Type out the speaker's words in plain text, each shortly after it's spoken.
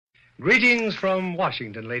Greetings from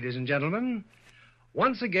Washington, ladies and gentlemen.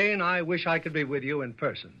 Once again, I wish I could be with you in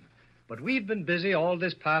person. But we've been busy all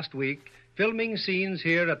this past week filming scenes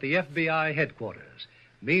here at the FBI headquarters.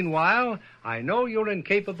 Meanwhile, I know you're in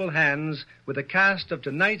capable hands with the cast of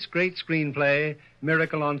tonight's great screenplay,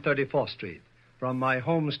 Miracle on 34th Street, from my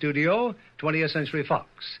home studio, 20th Century Fox.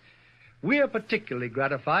 We're particularly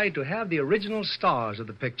gratified to have the original stars of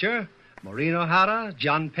the picture, Maureen O'Hara,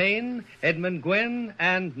 John Payne, Edmund, Gwenn,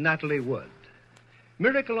 and Natalie Wood.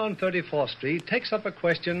 Miracle on 34th Street takes up a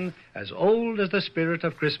question as old as the spirit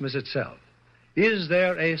of Christmas itself. Is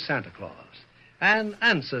there a Santa Claus? And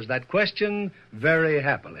answers that question very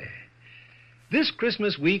happily. This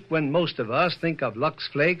Christmas week, when most of us think of Lux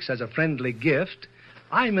Flakes as a friendly gift,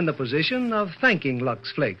 I'm in the position of thanking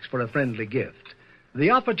Lux Flakes for a friendly gift.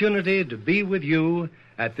 The opportunity to be with you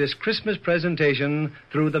at this Christmas presentation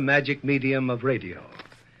through the magic medium of radio.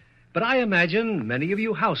 But I imagine many of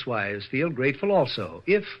you housewives feel grateful also,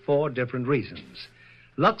 if for different reasons.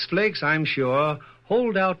 Lux Flakes, I'm sure,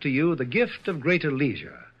 hold out to you the gift of greater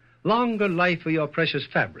leisure, longer life for your precious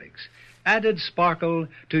fabrics, added sparkle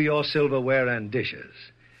to your silverware and dishes.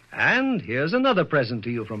 And here's another present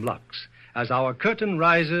to you from Lux, as our curtain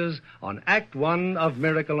rises on Act One of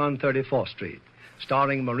Miracle on 34th Street,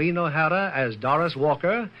 starring Maureen O'Hara as Doris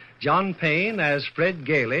Walker, John Payne as Fred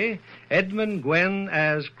Gailey, Edmund Gwenn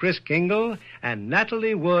as Chris Kringle, and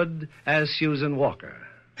Natalie Wood as Susan Walker.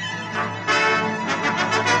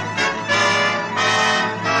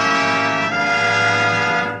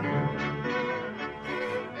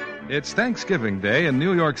 It's Thanksgiving Day in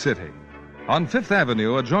New York City. On Fifth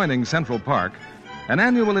Avenue, adjoining Central Park, an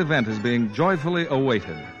annual event is being joyfully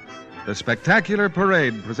awaited. The spectacular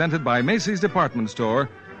parade presented by Macy's department store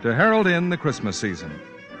to herald in the Christmas season.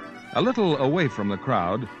 A little away from the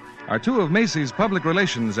crowd are two of Macy's public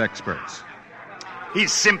relations experts.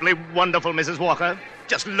 He's simply wonderful, Mrs. Walker.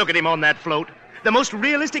 Just look at him on that float. The most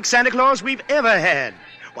realistic Santa Claus we've ever had.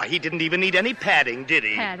 Why, he didn't even need any padding, did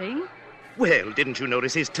he? Padding? Well, didn't you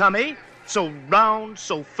notice his tummy? So round,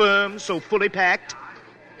 so firm, so fully packed.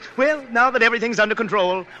 Well, now that everything's under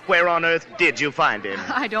control, where on earth did you find him?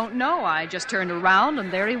 I don't know. I just turned around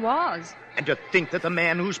and there he was. And to think that the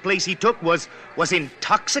man whose place he took was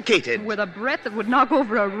intoxicated. With a breath that would knock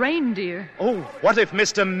over a reindeer. Oh, what if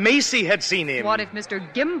Mr. Macy had seen him? What if Mr.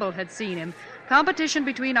 Gimble had seen him? Competition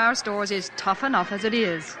between our stores is tough enough as it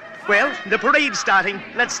is. Well, the parade's starting.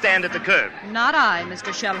 Let's stand at the curb. Not I,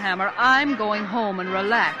 Mr. Shellhammer. I'm going home and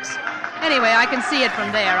relax. Anyway, I can see it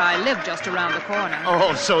from there. I live just around the corner.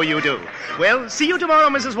 Oh, so you do. Well, see you tomorrow,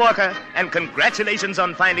 Mrs. Walker. And congratulations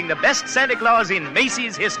on finding the best Santa Claus in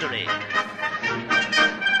Macy's history.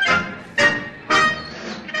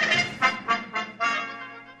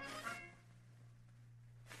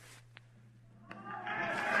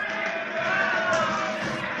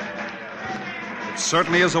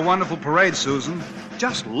 Certainly is a wonderful parade, Susan.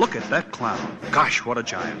 Just look at that clown. Gosh, what a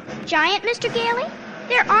giant. Giant, Mr. Gailey?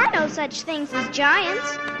 There are no such things as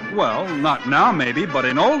giants. Well, not now, maybe, but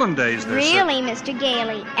in olden days there's... Really, Mr.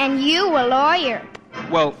 Gailey? And you a lawyer?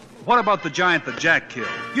 Well, what about the giant that Jack killed?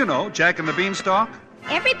 You know, Jack and the Beanstalk?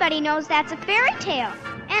 Everybody knows that's a fairy tale.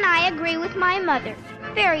 And I agree with my mother.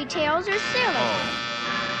 Fairy tales are silly.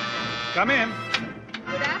 Oh. Come in.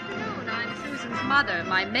 Good afternoon. I'm Susan's mother.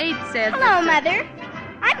 My maid said... Hello, Mother.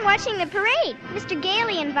 I'm watching the parade. Mr.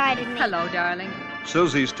 Gailey invited me. Hello, darling.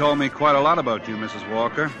 Susie's told me quite a lot about you, Mrs.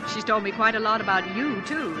 Walker. She's told me quite a lot about you,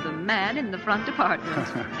 too, the man in the front department.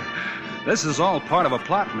 This is all part of a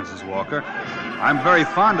plot, Mrs. Walker. I'm very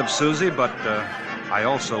fond of Susie, but I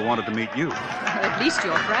also wanted to meet you. At least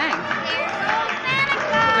you're frank. There's old Santa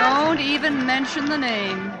Claus. Don't even mention the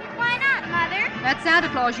name. Why not, Mother? That Santa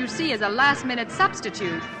Claus you see is a last-minute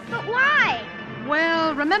substitute. But why?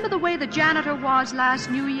 Well, remember the way the janitor was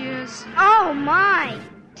last New Year's? Oh, my.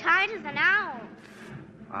 Tight as an owl.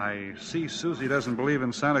 I see Susie doesn't believe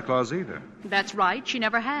in Santa Claus either. That's right. She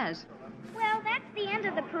never has. Well, that's the end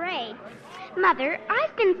of the parade. Mother,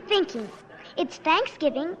 I've been thinking. It's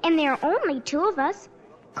Thanksgiving, and there are only two of us.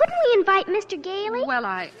 Couldn't we invite Mr. Gailey?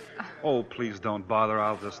 Well, Oh, please don't bother.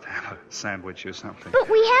 I'll just have a sandwich or something. But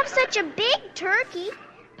we have such a big turkey.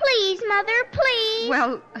 Please, Mother, please.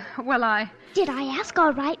 Well, Did I ask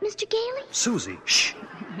all right, Mr. Gailey? Susie, shh.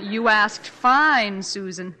 You asked fine,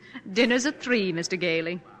 Susan. Dinner's at 3, Mr.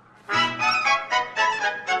 Gailey.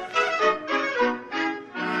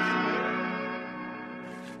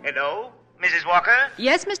 Hello, Mrs. Walker?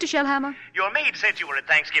 Yes, Mr. Shellhammer? Your maid said you were at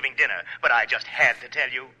Thanksgiving dinner, but I just had to tell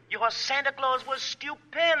you, your Santa Claus was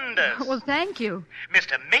stupendous. Well, thank you.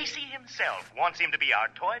 Mr. Macy himself wants him to be our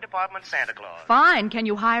toy department Santa Claus. Fine. Can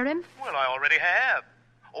you hire him? Well, I already have.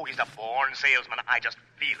 Oh, he's a born salesman. I just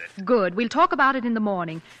feel it. Good. We'll talk about it in the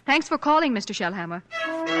morning. Thanks for calling, Mr. Shellhammer.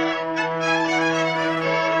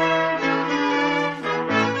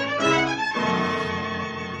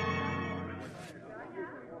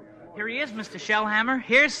 Here he is, Mr. Shellhammer.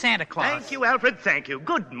 Here's Santa Claus. Thank you, Alfred. Thank you.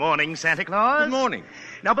 Good morning, Santa Claus. Good morning.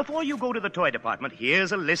 Now, before you go to the toy department,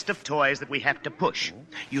 here's a list of toys that we have to push.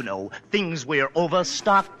 You know, things we're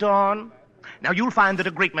overstocked on. Now, you'll find that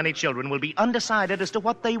a great many children will be undecided as to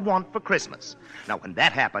what they want for Christmas. Now, when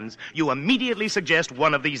that happens, you immediately suggest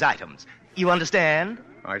one of these items. You understand?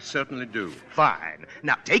 I certainly do. Fine.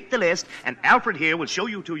 Now, take the list, and Alfred here will show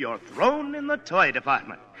you to your throne in the toy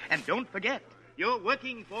department. And don't forget, you're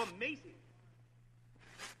working for Macy's.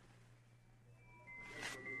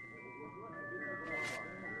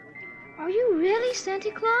 Are you really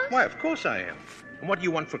Santa Claus? Why, of course I am. And what do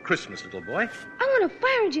you want for Christmas, little boy? I want a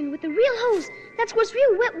fire engine with a real hose that squirts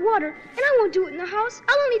real wet water, and I won't do it in the house.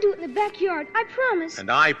 I'll only do it in the backyard. I promise.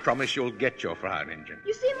 And I promise you'll get your fire engine.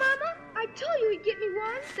 You see, Mama? I told you he'd get me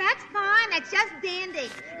one. That's fine. That's just dandy.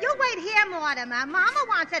 You wait here, Mortimer. Mama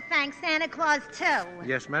wants to thank Santa Claus, too.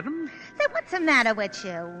 Yes, madam? Say, what's the matter with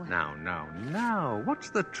you? Now.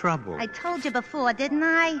 What's the trouble? I told you before, didn't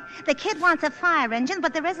I? The kid wants a fire engine,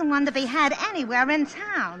 but there isn't one to be had anywhere in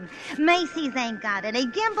town. Macy's ain't got any.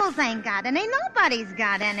 Gimbel's ain't got any. Nobody's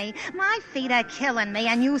got any. My feet are killing me,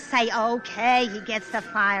 and you say, okay, he gets the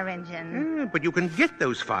fire engine. But you can get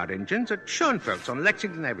those fire engines at Schoenfeld's on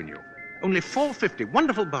Lexington Avenue. Only $4.50.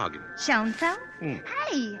 Wonderful bargain. Schoenfeld?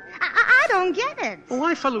 Hey, I don't get it. Oh,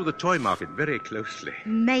 I follow the toy market very closely.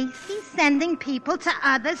 Macy's sending people to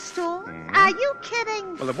other stores? Are you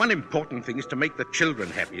kidding? Well, the one important thing is to make the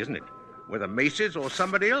children happy, isn't it? Whether Macy's or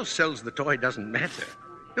somebody else sells the toy doesn't matter.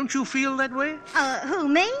 Don't you feel that way? Who,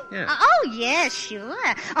 me? Yeah. Oh, yeah, sure.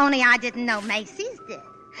 Only I didn't know Macy's did.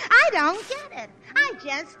 I don't get it. I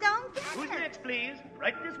just don't get Who's it. next, please?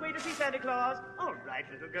 Right this way to see Santa Claus. All right,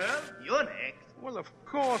 little girl. You're next. Well, of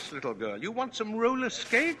course, little girl. You want some roller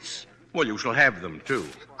skates? Well, you shall have them, too.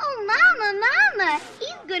 Oh, Mama,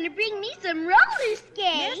 he's going to bring me some roller skates.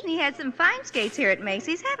 Yes, and he had some fine skates here at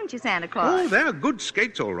Macy's, haven't you, Santa Claus? Oh, they're good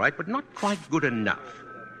skates, all right, but not quite good enough.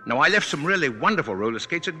 Now, I left some really wonderful roller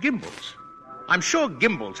skates at Gimbel's. I'm sure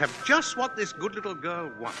Gimbel's have just what this good little girl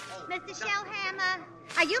wants. Mr. Shellhammer?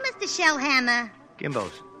 Are you Mr. Shellhammer?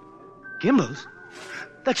 Gimbel's. Gimbel's?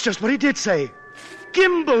 That's just what he did say.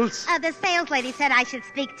 Gimbel's. The sales lady said I should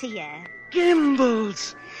speak to you.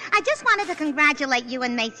 Gimbel's. I just wanted to congratulate you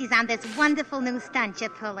and Macy's on this wonderful new stunt you're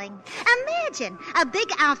pulling. Imagine a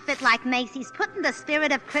big outfit like Macy's putting the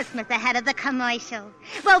spirit of Christmas ahead of the commercial.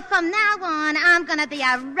 Well, from now on, I'm going to be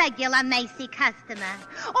a regular Macy customer.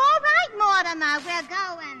 All right, Mortimer, we're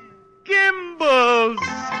going. Gimbel's.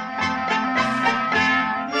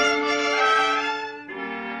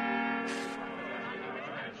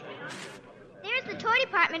 There's the toy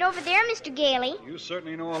department over there, Mr. Gailey. You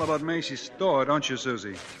certainly know all about Macy's store, don't you,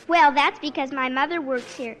 Susie? Well, that's because my mother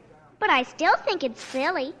works here. But I still think it's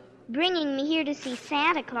silly, bringing me here to see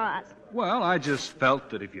Santa Claus. Well, I just felt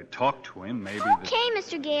that if you talked to him, maybe... Okay,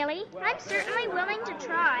 Mr. Gailey. I'm certainly willing to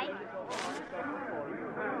try.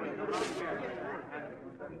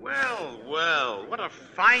 Well, what a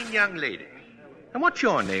fine young lady. And what's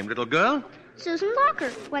your name, little girl? Susan Walker.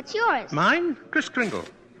 What's yours? Mine? Chris Kringle.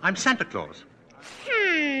 I'm Santa Claus.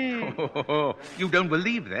 Oh, you don't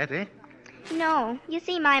believe that, eh? No. You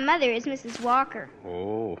see, my mother is Mrs. Walker.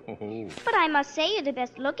 Oh. But I must say you're the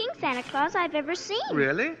best-looking Santa Claus I've ever seen.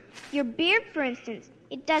 Really? Your beard, for instance.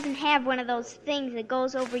 It doesn't have one of those things that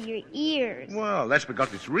goes over your ears. Well, that's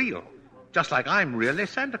because it's real. Just like I'm really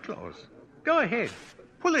Santa Claus. Go ahead.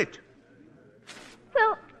 Pull it.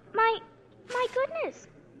 Well, my goodness.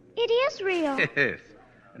 It is real. Yes.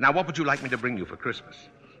 Now, what would you like me to bring you for Christmas?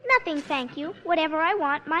 Nothing, thank you. Whatever I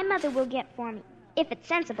want, my mother will get for me. If it's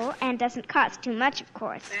sensible and doesn't cost too much, of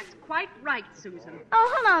course. That's quite right, Susan.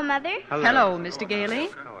 Oh, hello, Mother. Hello, Mr. Gailey.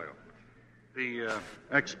 Hello. The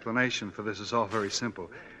explanation for this is all very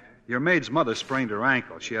simple. Your maid's mother sprained her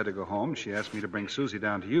ankle. She had to go home. She asked me to bring Susie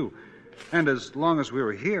down to you. And as long as we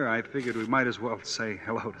were here, I figured we might as well say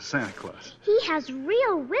hello to Santa Claus. He has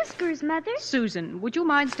real whiskers, Mother. Susan, would you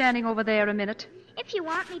mind standing over there a minute? If you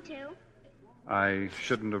want me to. I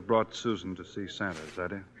shouldn't have brought Susan to see Santa, is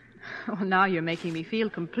that it? Oh, now you're making me feel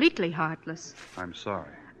completely heartless. I'm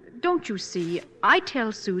sorry. Don't you see, I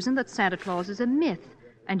tell Susan that Santa Claus is a myth,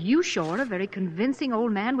 and you show her a very convincing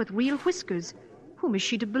old man with real whiskers. Whom is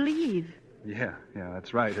she to believe? Yeah,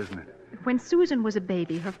 that's right, isn't it? When Susan was a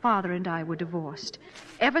baby, her father and I were divorced.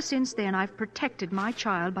 Ever since then, I've protected my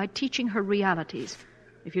child by teaching her realities.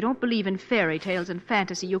 If you don't believe in fairy tales and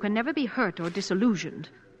fantasy, you can never be hurt or disillusioned.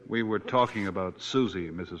 We were talking about Susie,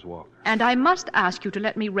 Mrs. Walker. And I must ask you to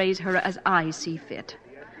let me raise her as I see fit.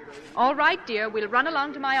 All right, dear. We'll run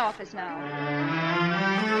along to my office now.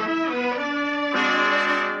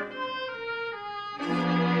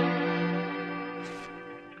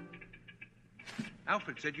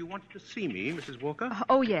 Alfred said you wanted to see me, Mrs. Walker.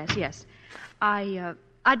 Oh, yes.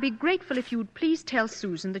 I'd be grateful if you'd please tell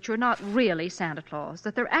Susan that you're not really Santa Claus,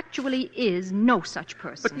 that there actually is no such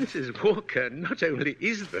person. But, Mrs. Walker, not only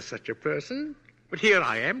is there such a person, but here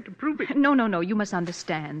I am to prove it. No, you must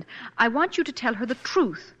understand. I want you to tell her the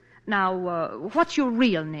truth. Now, what's your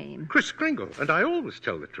real name? Kris Kringle, and I always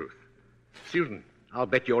tell the truth. Susan, I'll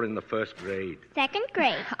bet you're in the first grade. Second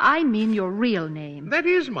grade. I mean your real name. That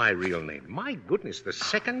is my real name. My goodness, the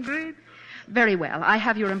second grade? Very well. I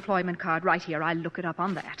have your employment card right here. I'll look it up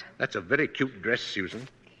on that. That's a very cute dress, Susan.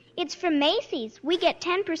 It's from Macy's. We get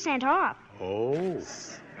 10% off. Oh.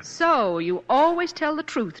 So, you always tell the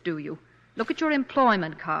truth, do you? Look at your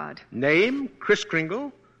employment card. Name, Kris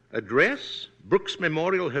Kringle. Address, Brooks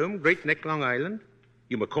Memorial Home, Great Neck, Long Island.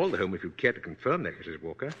 You may call the home if you'd care to confirm that, Mrs.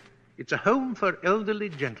 Walker. It's a home for elderly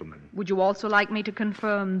gentlemen. Would you also like me to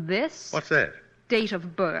confirm this? What's that? Date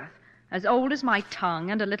of birth. As old as my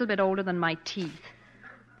tongue and a little bit older than my teeth.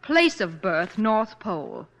 Place of birth, North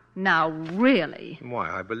Pole. Now, really.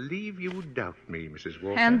 Why, I believe you doubt me, Mrs.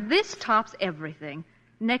 Walker. And this tops everything.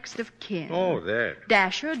 Next of kin. Oh, that.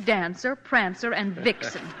 Dasher, Dancer, Prancer, and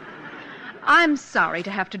Vixen. I'm sorry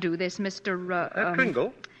to have to do this, Mr.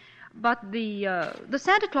 Kringle? But the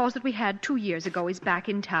Santa Claus that we had 2 years ago is back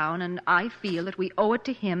in town, and I feel that we owe it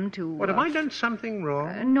to him to... What, have I done something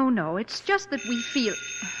wrong? No. It's just that we feel...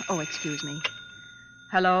 Oh, excuse me.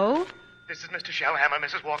 Hello? This is Mr. Shellhammer,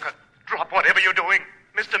 Mrs. Walker. Drop whatever you're doing.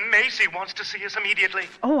 Mr. Macy wants to see us immediately.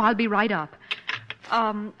 Oh, I'll be right up.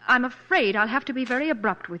 I'm afraid I'll have to be very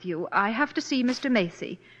abrupt with you. I have to see Mr.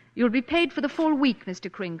 Macy. You'll be paid for the full week, Mr.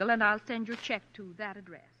 Kringle, and I'll send your check to that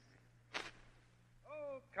address.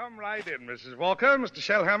 Oh, come right in, Mrs. Walker, Mr.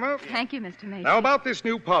 Shellhammer. Thank you, Mr. Macy. Now, about this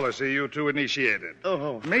new policy you two initiated.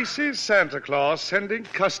 Oh. Macy's Santa Claus sending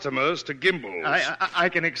customers to Gimbel's. I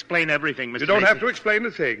can explain everything, Mr. You don't Macy. have to explain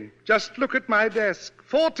a thing. Just look at my desk.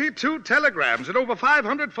 42 telegrams and over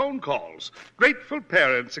 500 phone calls. Grateful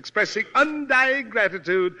parents expressing undying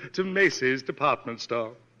gratitude to Macy's department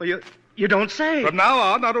store. Well, you don't say. From now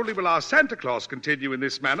on, not only will our Santa Claus continue in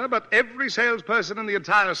this manner, but every salesperson in the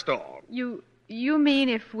entire store. You mean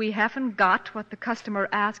if we haven't got what the customer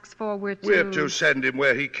asks for, we're to send him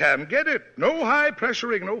where he can get it. No high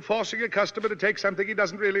pressuring, no forcing a customer to take something he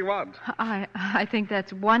doesn't really want. I think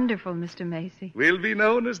that's wonderful, Mr. Macy. We'll be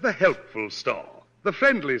known as the helpful store, the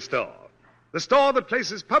friendly store, the store that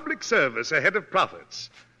places public service ahead of profits.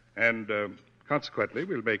 And consequently,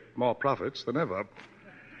 we'll make more profits than ever.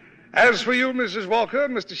 As for you, Mrs. Walker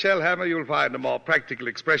and Mr. Shellhammer, you'll find a more practical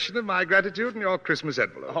expression of my gratitude in your Christmas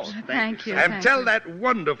envelopes. Oh, thank you. And tell that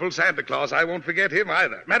wonderful Santa Claus I won't forget him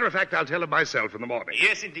either. Matter of fact, I'll tell him myself in the morning.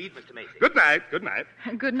 Yes, indeed, Mr. Macy. Good night. Good night.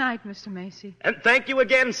 Good night, Mr. Macy. And thank you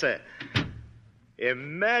again, sir.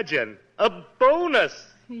 Imagine a bonus.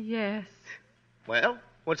 Yes. Well,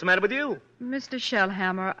 what's the matter with you? Mr.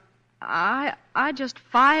 Shellhammer, I just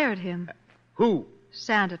fired him. Who?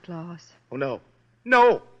 Santa Claus. Oh, no.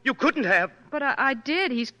 No, you couldn't have. But I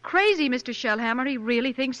did. He's crazy, Mr. Shellhammer. He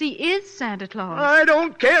really thinks he is Santa Claus. I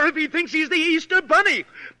don't care if he thinks he's the Easter Bunny.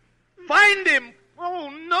 Find him.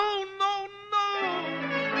 Oh, no.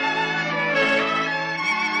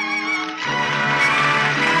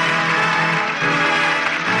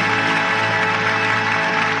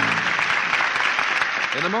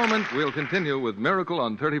 In a moment, we'll continue with Miracle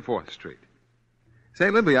on 34th Street.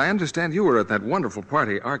 Say, Libby, I understand you were at that wonderful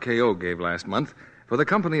party RKO gave last month for the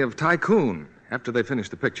company of Tycoon after they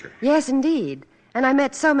finished the picture. Yes, indeed. And I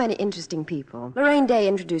met so many interesting people. Lorraine Day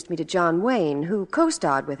introduced me to John Wayne, who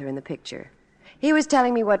co-starred with her in the picture. He was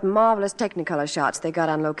telling me what marvelous Technicolor shots they got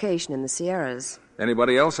on location in the Sierras.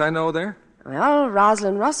 Anybody else I know there? Well,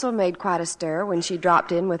 Rosalind Russell made quite a stir when she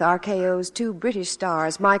dropped in with RKO's 2 British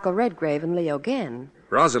stars, Michael Redgrave and Leo Genn.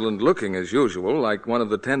 Rosalind looking, as usual, like one of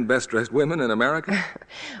the 10 best-dressed women in America?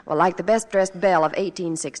 Well, like the best-dressed belle of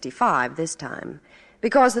 1865 this time.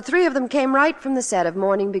 Because the 3 of them came right from the set of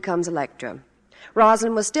Morning Becomes Electra.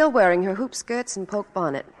 Rosalind was still wearing her hoop skirts and poke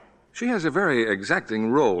bonnet. She has a very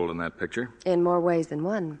exacting role in that picture. In more ways than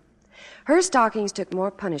one. Her stockings took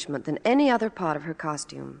more punishment than any other part of her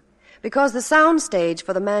costume. Because the sound stage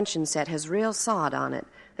for the mansion set has real sod on it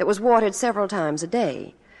that was watered several times a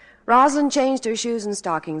day. Rosalind changed her shoes and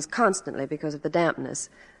stockings constantly because of the dampness,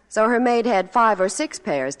 so her maid had 5 or 6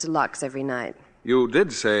 pairs to Lux every night. You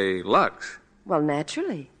did say Lux. Well,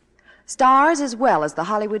 naturally. Stars as well as the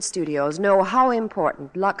Hollywood studios know how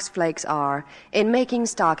important Lux Flakes are in making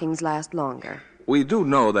stockings last longer. We do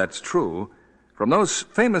know that's true from those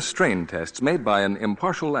famous strain tests made by an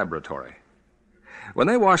impartial laboratory. When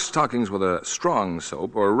they washed stockings with a strong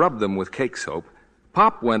soap or rubbed them with cake soap,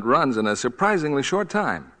 pop went runs in a surprisingly short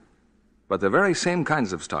time. But the very same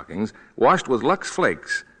kinds of stockings, washed with Lux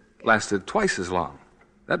Flakes, lasted twice as long.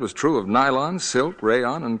 That was true of nylon, silk,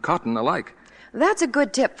 rayon, and cotton alike. That's a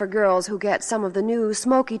good tip for girls who get some of the new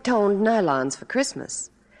smoky-toned nylons for Christmas.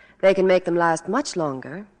 They can make them last much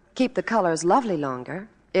longer, keep the colors lovely longer,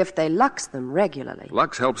 if they Lux them regularly.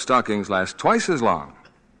 Lux helps stockings last twice as long.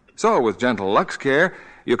 So, with gentle Lux care,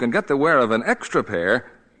 you can get the wear of an extra pair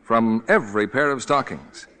from every pair of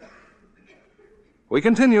stockings. We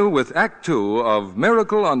continue with Act Two of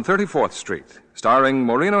Miracle on 34th Street, starring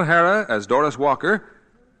Maureen O'Hara as Doris Walker,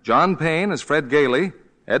 John Payne as Fred Gailey,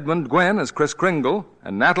 Edmund Gwenn as Kris Kringle,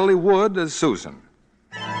 and Natalie Wood as Susan.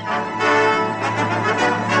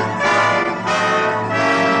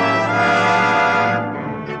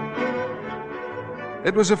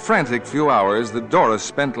 It was a frantic few hours that Doris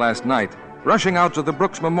spent last night rushing out to the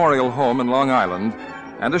Brooks Memorial Home in Long Island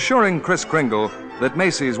and assuring Kris Kringle that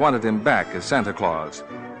Macy's wanted him back as Santa Claus.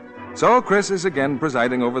 So Kris is again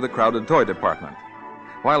presiding over the crowded toy department.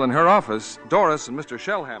 While in her office, Doris and Mr.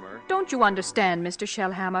 Shellhammer... Don't you understand, Mr.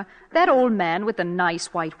 Shellhammer? That old man with the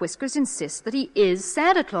nice white whiskers insists that he is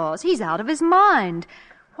Santa Claus. He's out of his mind.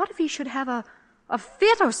 What if he should have a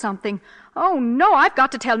fit or something? Oh, no, I've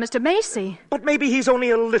got to tell Mr. Macy. But maybe he's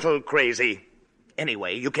only a little crazy.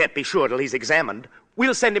 Anyway, you can't be sure till he's examined.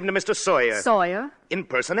 We'll send him to Mr. Sawyer. Sawyer? In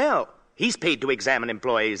personnel. He's paid to examine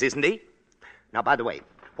employees, isn't he? Now, by the way,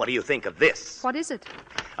 what do you think of this? What is it?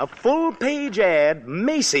 A full-page ad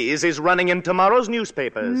Macy's is running in tomorrow's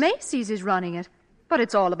newspapers. Macy's is running it. But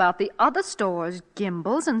it's all about the other stores,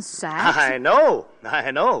 Gimbels and Saks. I know.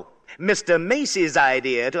 Mr. Macy's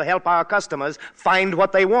idea to help our customers find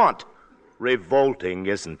what they want. Revolting,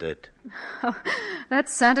 isn't it? That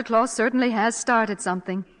Santa Claus certainly has started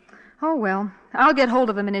something. Oh, well, I'll get hold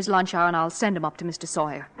of him in his lunch hour and I'll send him up to Mr.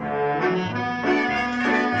 Sawyer.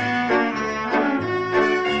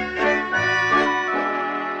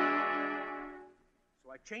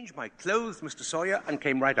 So I changed my clothes, Mr. Sawyer, and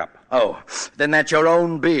came right up. Oh, then that's your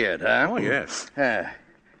own beard, huh? Oh, yes.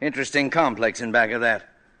 Interesting complex in back of that.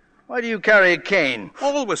 Why do you carry a cane?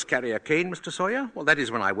 Always carry a cane, Mr. Sawyer. Well, that is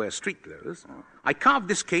when I wear street clothes. I carved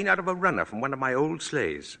this cane out of a runner from one of my old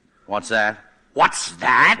sleighs. What's that? What's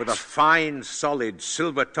that? With a fine, solid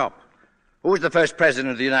silver top. Who was the first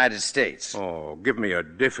president of the United States? Oh, give me a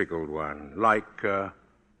difficult one. Like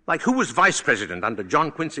who was vice president under John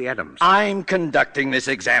Quincy Adams? I'm conducting this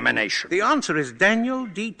examination. The answer is Daniel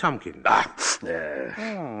D. Tompkins.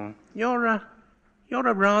 You're a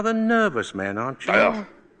rather nervous man, aren't you?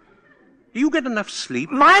 Do you get enough sleep?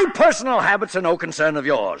 My personal habits are no concern of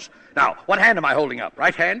yours. Now, what hand am I holding up?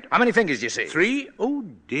 Right hand? How many fingers do you see? 3? Oh,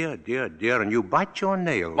 dear. And you bite your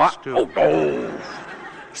nails, what? too. Oh.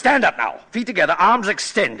 Stand up now. Feet together, arms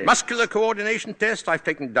extended. Muscular coordination test? I've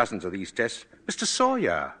taken dozens of these tests. Mr.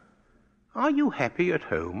 Sawyer, are you happy at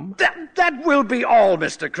home? That will be all,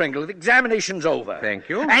 Mr. Kringle. The examination's over. Thank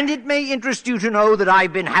you. And it may interest you to know that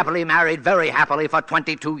I've been happily married, very happily, for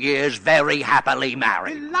 22 years, very happily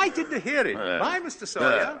married. Delighted to hear it. Bye, Mr.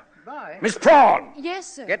 Sawyer. Bye. Miss Prawn.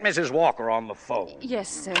 Yes, sir. Get Mrs. Walker on the phone. Yes,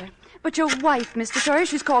 sir. But your wife, Mr. Sawyer,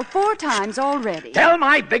 she's called 4 times already. Tell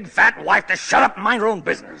my big fat wife to shut up and mind her own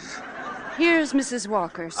business. Here's Mrs.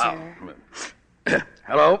 Walker, sir.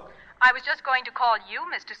 Hello? I was just going to call you,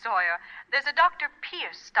 Mr. Sawyer. There's a Dr.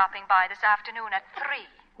 Pierce stopping by this afternoon at 3.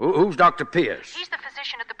 Who's Dr. Pierce? He's the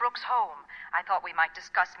physician at the Brooks home. I thought we might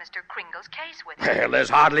discuss Mr. Kringle's case with him. Well, there's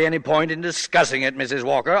hardly any point in discussing it, Mrs.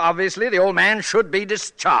 Walker. Obviously, the old man should be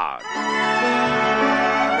discharged.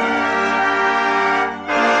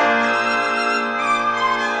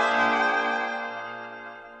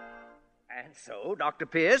 So, Dr.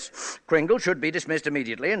 Pierce, Kringle should be dismissed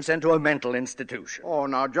immediately and sent to a mental institution. Oh,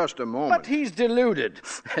 now, just a moment. But he's deluded,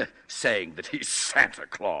 saying that he's Santa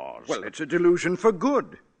Claus. Well, it's a delusion for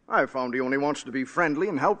good. I found he only wants to be friendly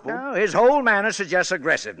and helpful. No, his whole manner suggests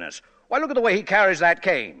aggressiveness. Why, look at the way he carries that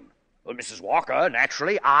cane. Well, Mrs. Walker,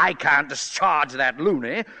 naturally, I can't discharge that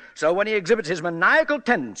loony, so when he exhibits his maniacal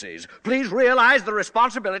tendencies, please realize the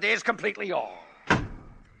responsibility is completely yours.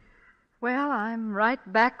 Well, I'm right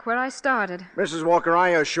back where I started. Mrs. Walker, I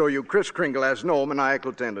assure you, Kris Kringle has no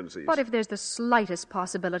maniacal tendencies. But if there's the slightest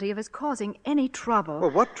possibility of his causing any trouble...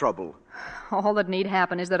 Well, what trouble? All that need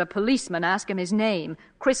happen is that a policeman ask him his name,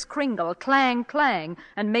 Kris Kringle, clang, clang,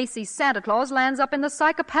 and Macy's Santa Claus lands up in the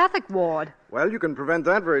psychopathic ward. Well, you can prevent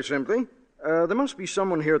that very simply. There must be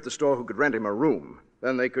someone here at the store who could rent him a room.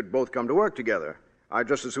 Then they could both come to work together. I'd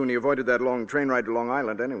just as soon he avoided that long train ride to Long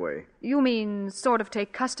Island anyway. You mean sort of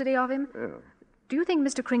take custody of him? Yeah. Do you think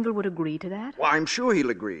Mr. Kringle would agree to that? Well, I'm sure he'll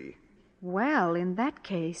agree. Well, in that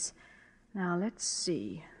case... Now, let's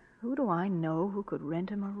see. Who do I know who could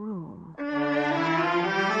rent him a room?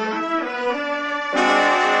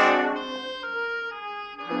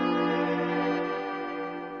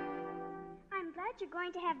 I'm glad you're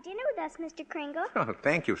going to have dinner with us, Mr. Kringle. Oh,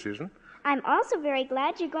 thank you, Susan. I'm also very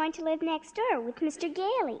glad you're going to live next door with Mr.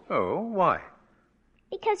 Gailey. Oh, why?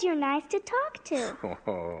 Because you're nice to talk to.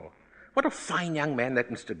 Oh, what a fine young man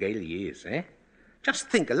that Mr. Gailey is, eh? Just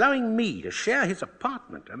think, allowing me to share his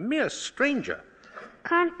apartment, a mere stranger.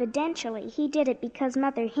 Confidentially, he did it because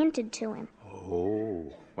Mother hinted to him.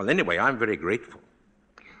 Oh, well, anyway, I'm very grateful.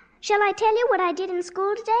 Shall I tell you what I did in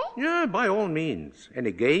school today? Yeah, by all means.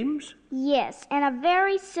 Any games? Yes, and a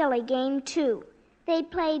very silly game, too. They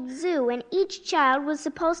played zoo, and each child was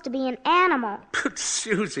supposed to be an animal. But,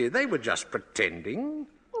 Susie, they were just pretending.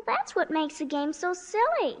 Well, that's what makes the game so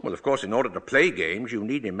silly. Well, of course, in order to play games, you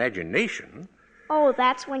need imagination. Oh,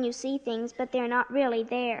 that's when you see things, but they're not really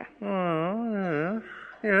there. Oh,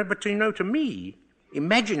 yeah, but you know, to me,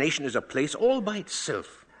 imagination is a place all by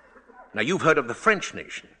itself. Now, you've heard of the French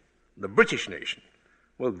nation, the British nation.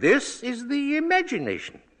 Well, this is the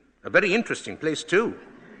imagination. A very interesting place, too.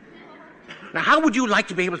 Now, how would you like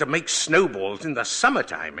to be able to make snowballs in the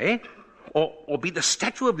summertime, eh? Or be the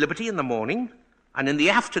Statue of Liberty in the morning, and in the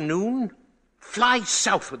afternoon, fly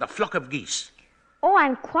south with a flock of geese? Oh,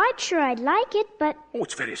 I'm quite sure I'd like it, but... Oh,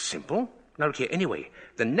 it's very simple. Now, look here, anyway,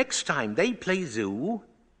 the next time they play zoo,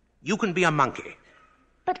 you can be a monkey.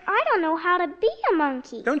 But I don't know how to be a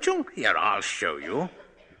monkey. Don't you? Here, I'll show you.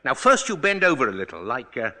 Now, first you bend over a little,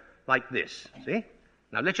 like this, see?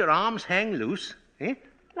 Now, let your arms hang loose, eh?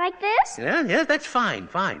 Like this? Yeah, that's fine.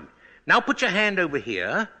 Now put your hand over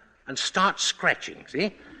here and start scratching,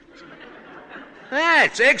 see?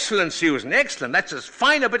 That's excellent, Susan, excellent. That's as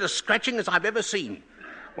fine a bit of scratching as I've ever seen.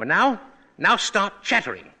 Well, now start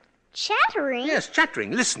chattering. Chattering? Yes,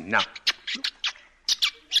 chattering. Listen, now.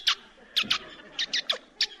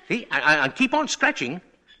 See? And keep on scratching.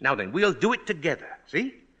 Now then, we'll do it together,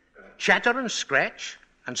 see? Chatter and scratch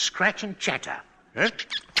and chatter. Huh?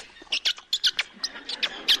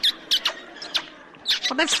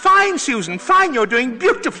 Well, that's fine, Susan. Fine, you're doing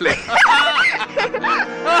beautifully.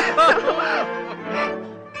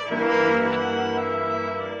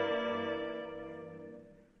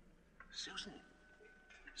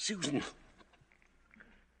 Susan,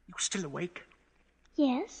 you still awake?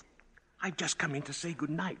 Yes. I've just come in to say good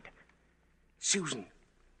night. Susan,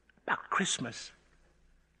 about Christmas.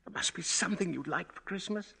 There must be something you'd like for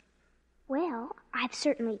Christmas. Well, I've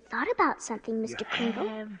certainly thought about something, Mr. Kringle.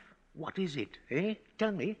 Have? What is it, eh?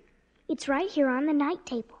 Tell me. It's right here on the night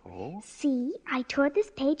table. Oh? See, I tore this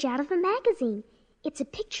page out of a magazine. It's a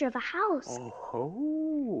picture of a house.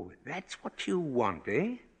 Oh, that's what you want,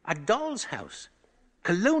 eh? A doll's house.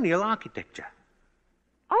 Colonial architecture.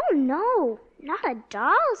 Oh, no, not a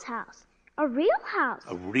doll's house. A real house.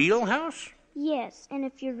 A real house? Yes, and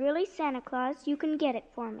if you're really Santa Claus, you can get it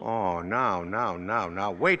for me. Oh,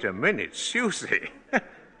 now, wait a minute, Susie.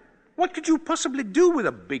 What could you possibly do with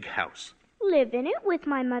a big house? Live in it with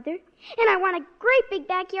my mother. And I want a great big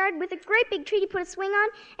backyard with a great big tree to put a swing on,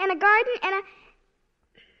 and a garden, and a...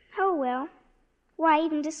 Oh, well, why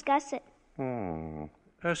even discuss it?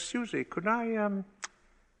 Susie, could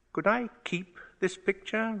I keep this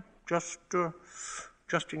picture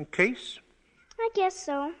just in case? I guess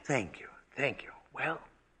so. Thank you. Well,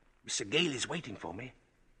 Mr. Gailey's waiting for me.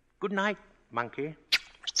 Good night, monkey.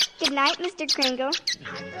 Good night, Mr. Kringle.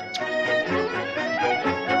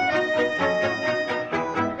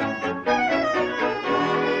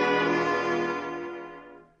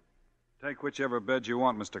 Take whichever bed you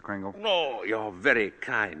want, Mr. Kringle. Oh, you're very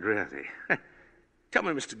kind, really. Tell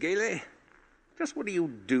me, Mr. Gailey, just what do you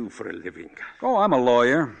do for a living? Oh, I'm a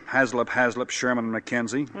lawyer. Haslip, Sherman, and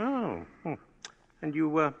Mackenzie. Oh. And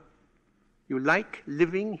you like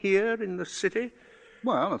living here in the city?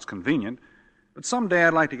 Well, it's convenient. But someday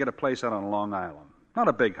I'd like to get a place out on Long Island. Not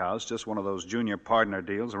a big house, just one of those junior partner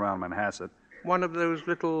deals around Manhasset. One of those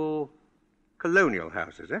little colonial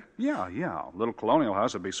houses, eh? Yeah. A little colonial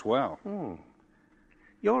house would be swell.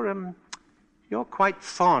 You're You're quite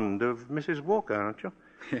fond of Mrs. Walker, aren't you?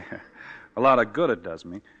 Yeah, a lot of good it does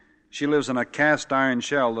me. She lives in a cast iron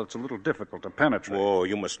shell that's a little difficult to penetrate. Oh,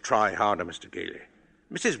 you must try harder, Mr. Gailey.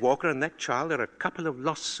 Mrs. Walker and that child are a couple of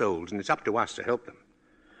lost souls, and it's up to us to help them.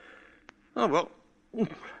 Oh, well,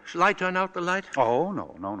 shall I turn out the light? Oh,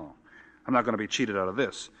 no. I'm not going to be cheated out of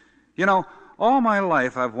this. You know, all my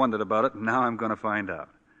life I've wondered about it, and now I'm going to find out.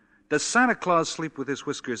 Does Santa Claus sleep with his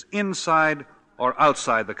whiskers inside or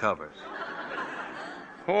outside the covers?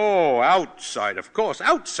 Oh, outside, of course.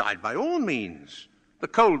 Outside, by all means. The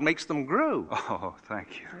cold makes them grow. Oh,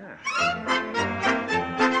 thank you. Yeah.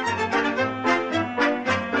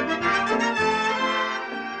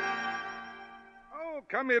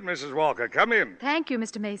 Come in, Mrs. Walker. Come in. Thank you,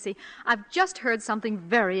 Mr. Macy. I've just heard something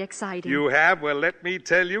very exciting. You have? Well, let me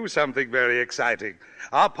tell you something very exciting.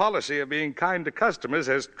 Our policy of being kind to customers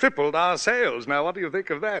has tripled our sales. Now, what do you think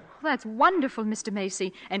of that? That's wonderful, Mr.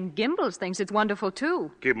 Macy. And Gimbels thinks it's wonderful,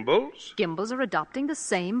 too. Gimbels? Gimbels are adopting the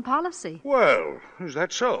same policy. Well, is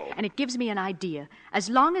that so? And it gives me an idea. As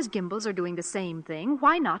long as Gimbels are doing the same thing,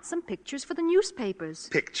 why not some pictures for the newspapers?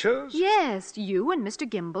 Pictures? Yes, you and Mr.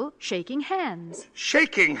 Gimbel shaking hands.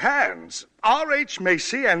 Shaking hands? R.H.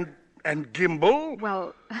 Macy and Gimbel?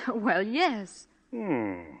 Well, yes.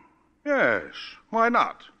 Yes, why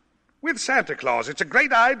not? With Santa Claus, it's a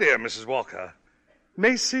great idea, Mrs. Walker.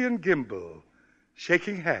 Macy and Gimbel,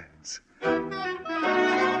 shaking hands.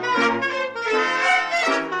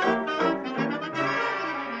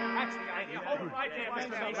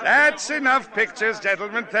 That's enough pictures,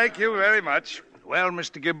 gentlemen. Thank you very much. Well,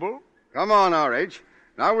 Mr. Gimbel? Come on, R.H.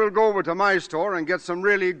 Now we'll go over to my store and get some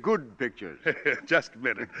really good pictures. Just a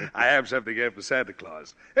minute. I have something here for Santa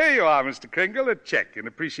Claus. Here you are, Mr. Kringle, a check in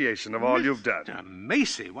appreciation of all you've done.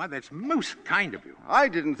 Macy, why, that's most kind of you. I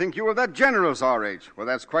didn't think you were that generous, R.H. Well,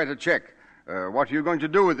 that's quite a check. What are you going to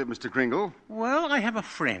do with it, Mr. Kringle? Well, I have a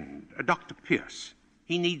friend, Dr. Pierce.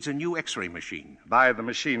 He needs a new X-ray machine. Buy the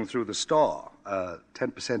machine through the store.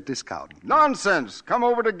 10% discount. Nonsense. Come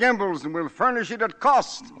over to Gimbel's and we'll furnish it at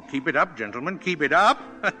cost. Keep it up, gentlemen. Keep it up.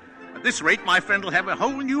 At this rate, my friend will have a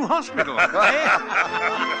whole new hospital. Keep it up.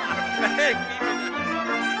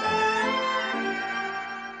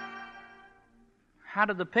 How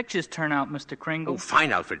did the pictures turn out, Mr. Kringle? Oh,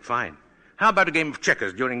 fine, Alfred, fine. How about a game of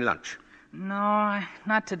checkers during lunch? No,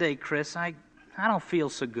 not today, Chris. I don't feel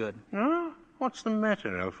so good. Huh? What's the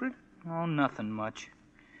matter, Alfred? Oh, nothing much.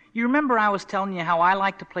 You remember I was telling you how I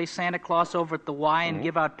like to play Santa Claus over at the Y and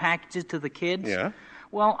give out packages to the kids? Yeah?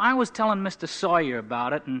 Well, I was telling Mr. Sawyer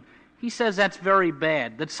about it, and he says that's very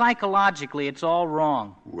bad, that psychologically it's all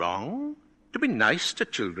wrong. Wrong? To be nice to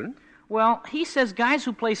children? Well, he says guys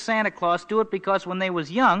who play Santa Claus do it because when they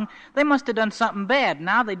was young, they must have done something bad.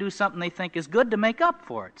 Now they do something they think is good to make up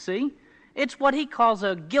for it, see? It's what he calls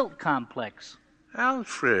a guilt complex.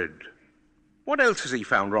 Alfred, what else has he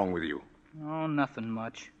found wrong with you? Oh, nothing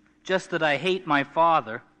much. Just that I hate my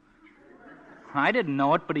father. I didn't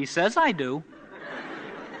know it, but he says I do.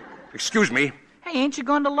 Excuse me. Hey, ain't you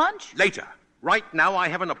going to lunch? Later. Right now I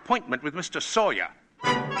have an appointment with Mr. Sawyer.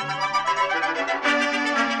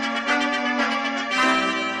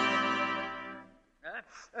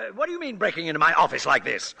 What do you mean breaking into my office like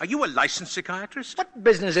this? Are you a licensed psychiatrist? What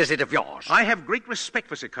business is it of yours? I have great respect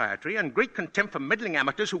for psychiatry and great contempt for meddling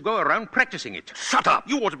amateurs who go around practicing it. Shut up!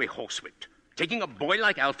 You ought to be horsewhipped. Taking a boy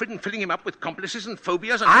like Alfred and filling him up with complices and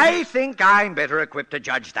phobias and... I think I'm better equipped to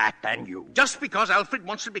judge that than you. Just because Alfred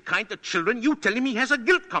wants to be kind to children, you tell him he has a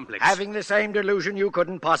guilt complex. Having the same delusion you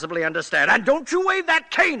couldn't possibly understand. And don't you wave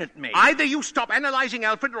that cane at me. Either you stop analyzing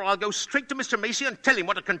Alfred or I'll go straight to Mr. Macy and tell him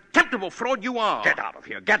what a contemptible fraud you are. Get out of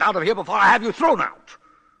here. Get out of here before I have you thrown out.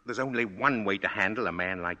 There's only one way to handle a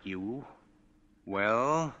man like you.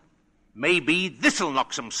 Well, maybe this'll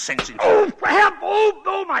knock some sense into you. Oh, help!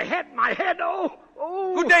 Oh, my head, oh.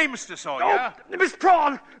 Oh. Good day, Mr. Sawyer. Oh, Miss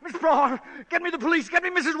Prawn, get me the police, get me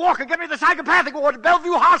Mrs. Walker, get me the psychopathic ward at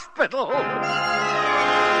Bellevue Hospital.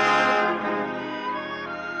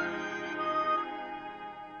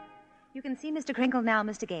 You can see Mr. Kringle now,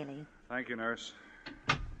 Mr. Gailey. Thank you, nurse.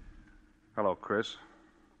 Hello, Chris.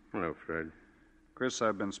 Hello, Fred. Chris,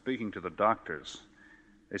 I've been speaking to the doctors.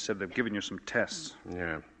 They said they've given you some tests.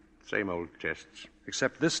 Yeah, same old tests.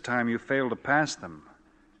 Except this time you failed to pass them.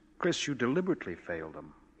 Chris, you deliberately failed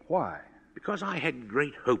them. Why? Because I had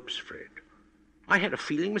great hopes, Fred. I had a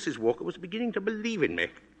feeling Mrs. Walker was beginning to believe in me.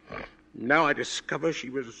 Now I discover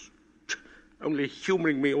she was only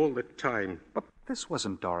humoring me all the time. But this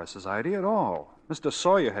wasn't Doris's idea at all. Mr.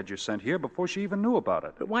 Sawyer had you sent here before she even knew about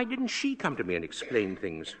it. But why didn't she come to me and explain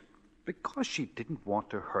things? Because she didn't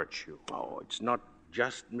want to hurt you. Oh, it's not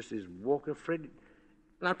just Mrs. Walker, Fred.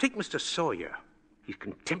 Now, take Mr. Sawyer. He's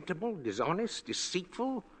contemptible, dishonest,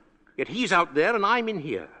 deceitful, yet he's out there and I'm in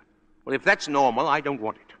here. Well, if that's normal, I don't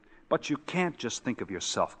want it. But you can't just think of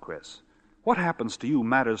yourself, Chris. What happens to you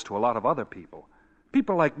matters to a lot of other people.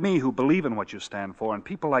 People like me who believe in what you stand for, and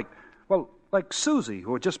people like Susie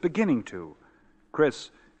who are just beginning to.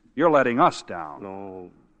 Chris, you're letting us down.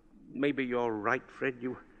 No, maybe you're right, Fred.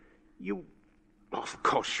 You... Of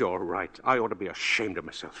course you're right. I ought to be ashamed of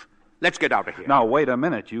myself. Let's get out of here. Now, wait a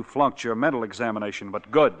minute. You flunked your mental examination, but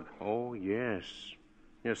good. Oh, yes.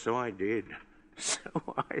 Yes, so I did.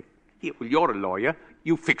 Yeah, well, you're a lawyer.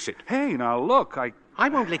 You fix it. Hey, now, look, I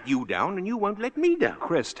won't let you down, and you won't let me down.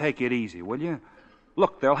 Chris, take it easy, will you?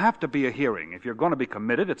 Look, there'll have to be a hearing. If you're going to be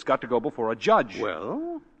committed, it's got to go before a judge.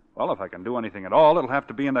 Well, if I can do anything at all, it'll have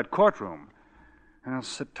to be in that courtroom. Now,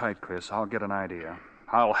 sit tight, Chris. I'll get an idea.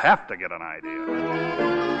 I'll have to get an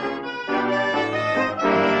idea.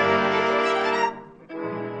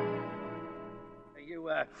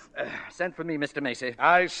 Sent for me, Mr. Macy.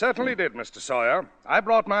 I certainly did, Mr. Sawyer. I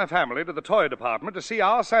brought my family to the toy department to see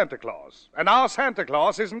our Santa Claus. And our Santa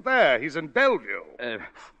Claus isn't there. He's in Bellevue.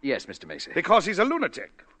 Yes, Mr. Macy. Because he's a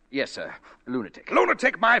lunatic. Yes, sir. Lunatic.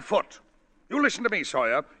 Lunatic, my foot. You listen to me,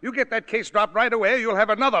 Sawyer. You get that case dropped right away, you'll have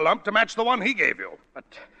another lump to match the one he gave you. But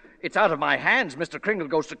it's out of my hands. Mr. Kringle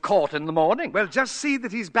goes to court in the morning. Well, just see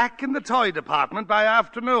that he's back in the toy department by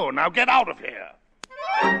afternoon. Now get out of here.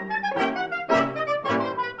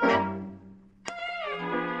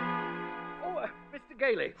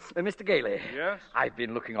 Mr. Gailey. Yes? I've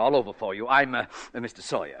been looking all over for you. I'm Mr.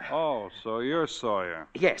 Sawyer. Oh, so you're Sawyer.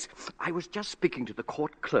 Yes. I was just speaking to the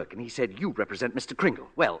court clerk, and he said you represent Mr. Kringle.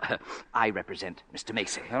 Well, I represent Mr.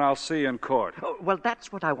 Macy. And I'll see you in court. Oh, well,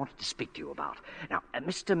 that's what I wanted to speak to you about. Now,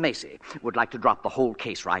 Mr. Macy would like to drop the whole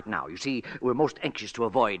case right now. You see, we're most anxious to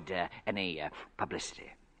avoid any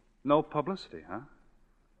publicity. No publicity, huh?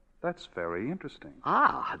 That's very interesting.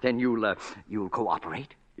 Ah, then you'll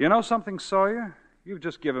cooperate? You know something, Sawyer? You've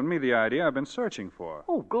just given me the idea I've been searching for.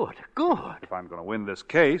 Oh, good, good. If I'm going to win this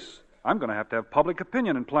case, I'm going to have public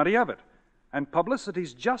opinion and plenty of it. And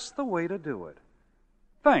publicity's just the way to do it.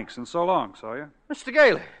 Thanks, and so long, Sawyer. Mr.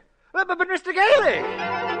 Gailey! But Mr. Gailey!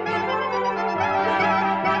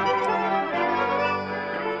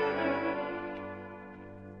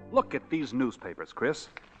 Look at these newspapers, Chris.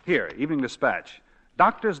 Here, Evening Dispatch.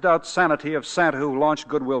 Doctors doubt sanity of Santa who launched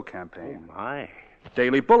Goodwill campaign. Oh, my.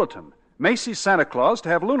 Daily Bulletin. Macy's Santa Claus to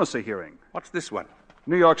have lunacy hearing. What's this one?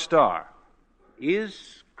 New York Star.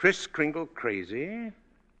 Is Kris Kringle crazy?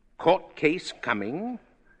 Court case coming?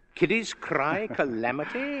 Kiddies cry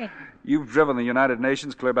calamity? You've driven the United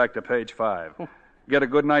Nations clear back to page 5. Get a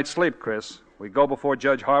good night's sleep, Chris. We go before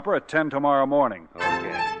Judge Harper at 10 tomorrow morning. Okay.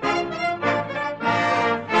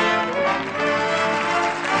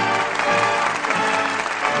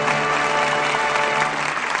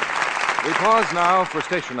 We pause now for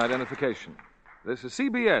station identification. This is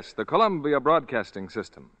CBS, the Columbia Broadcasting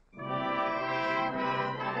System.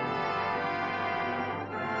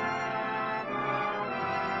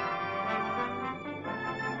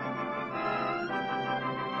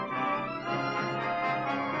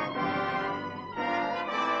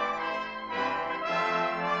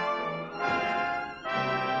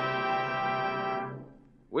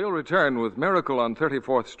 We'll return with Miracle on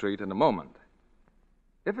 34th Street in a moment.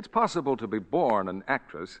 If it's possible to be born an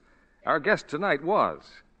actress, our guest tonight was.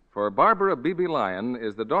 For Barbara Beebe Lyon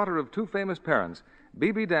is the daughter of two famous parents,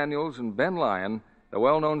 Beebe Daniels and Ben Lyon, the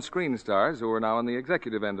well-known screen stars who are now on the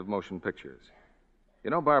executive end of motion pictures.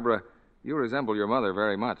 You know, Barbara, you resemble your mother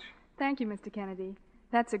very much. Thank you, Mr. Kennedy.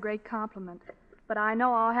 That's a great compliment. But I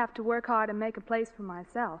know I'll have to work hard and make a place for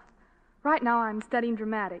myself. Right now I'm studying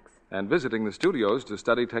dramatics. And visiting the studios to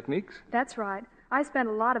study techniques? That's right. I spent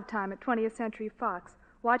a lot of time at 20th Century Fox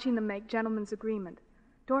watching them make Gentleman's Agreement.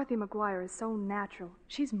 Dorothy McGuire is so natural.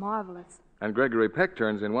 She's marvelous. And Gregory Peck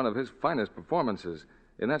turns in one of his finest performances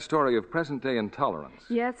in that story of present-day intolerance.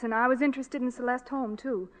 Yes, and I was interested in Celeste Holm,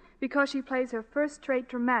 too, because she plays her first straight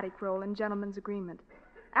dramatic role in Gentleman's Agreement.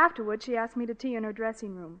 Afterward, she asked me to tea in her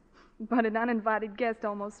dressing room. But an uninvited guest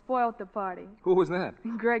almost spoiled the party. Who was that?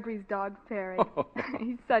 Gregory's dog, Perry.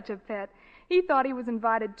 He's such a pet. He thought he was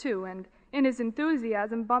invited, too, and in his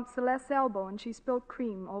enthusiasm bumped Celeste's elbow, and she spilled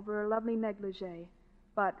cream over her lovely negligee.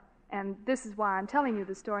 But, and this is why I'm telling you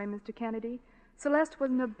the story, Mr. Kennedy, Celeste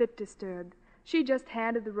wasn't a bit disturbed. She just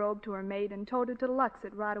handed the robe to her maid and told her to lux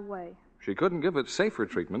it right away. She couldn't give it safer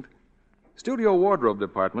treatment. Studio wardrobe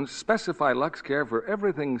departments specify Lux Care for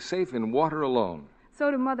everything safe in water alone. So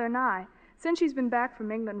do Mother and I. Since she's been back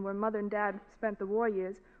from England, where Mother and Dad spent the war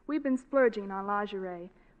years, we've been splurging on lingerie.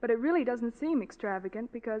 But it really doesn't seem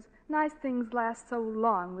extravagant because nice things last so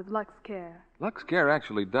long with Lux Care. Lux Care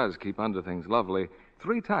actually does keep underthings lovely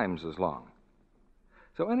 3 times as long.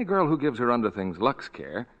 So any girl who gives her underthings Lux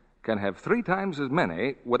Care can have 3 times as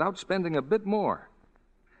many without spending a bit more.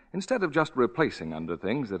 Instead of just replacing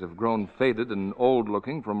underthings that have grown faded and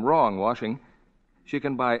old-looking from wrong washing, she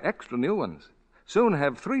can buy extra new ones, soon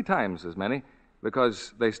have 3 times as many,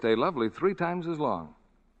 because they stay lovely 3 times as long.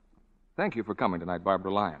 Thank you for coming tonight,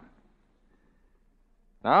 Barbara Lyon.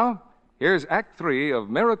 Now, here's Act 3 of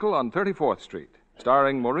Miracle on 34th Street,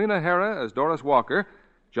 starring Maureen O'Hara as Doris Walker,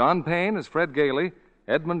 John Payne as Fred Gailey,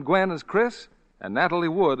 Edmund Gwenn as Chris, and Natalie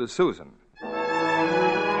Wood as Susan.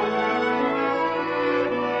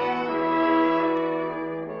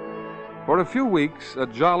 For a few weeks, a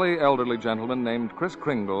jolly elderly gentleman named Kris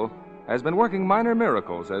Kringle has been working minor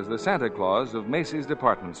miracles as the Santa Claus of Macy's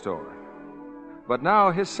department store. But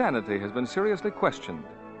now his sanity has been seriously questioned,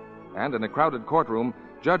 and in a crowded courtroom,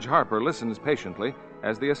 Judge Harper listens patiently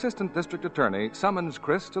as the assistant district attorney summons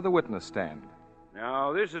Kris to the witness stand.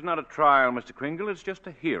 Now, this is not a trial, Mr. Kringle. It's just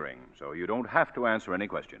a hearing, so you don't have to answer any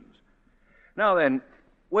questions. Now then,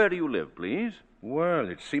 where do you live, please? Well,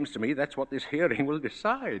 it seems to me that's what this hearing will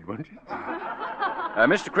decide, won't it?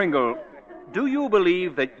 Mr. Kringle, do you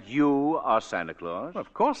believe that you are Santa Claus?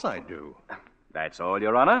 Of course I do. That's all,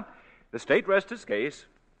 Your Honor. The state rests its case.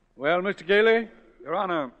 Well, Mr. Gailey? Your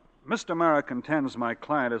Honor, Mr. Mara contends my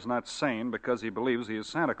client is not sane because he believes he is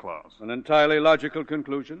Santa Claus. An entirely logical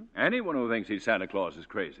conclusion. Anyone who thinks he's Santa Claus is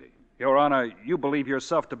crazy. Your Honor, you believe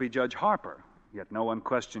yourself to be Judge Harper, yet no one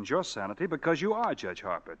questions your sanity because you are Judge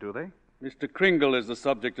Harper, do they? Mr. Kringle is the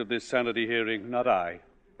subject of this sanity hearing, not I.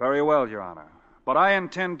 Very well, Your Honor. But I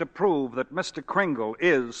intend to prove that Mr. Kringle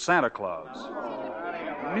is Santa Claus.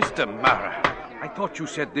 Mr. Mara, I thought you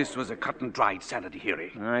said this was a cut-and-dried sanity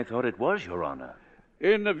hearing. I thought it was, Your Honor.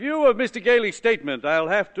 In the view of Mr. Gailey's statement, I'll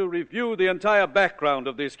have to review the entire background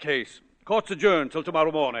of this case. Court's adjourned till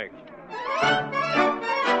tomorrow morning.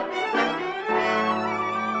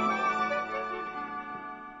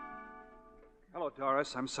 Hello,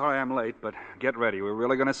 Doris. I'm sorry I'm late, but get ready. We're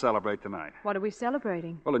really going to celebrate tonight. What are we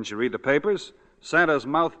celebrating? Well, didn't you read the papers? Santa's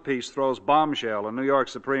mouthpiece throws bombshell in New York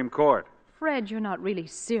Supreme Court. Fred, you're not really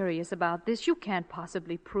serious about this. You can't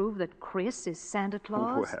possibly prove that Chris is Santa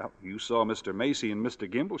Claus. Well, you saw Mr. Macy and Mr.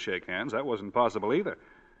 Gimble shake hands. That wasn't possible either.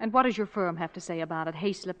 And what does your firm have to say about it?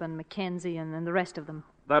 Hayslip and Mackenzie and the rest of them?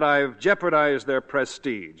 That I've jeopardized their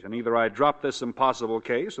prestige, and either I drop this impossible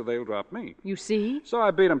case or they'll drop me. You see? So I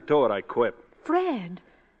beat them to it. I quit. Fred,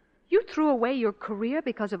 you threw away your career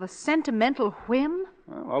because of a sentimental whim?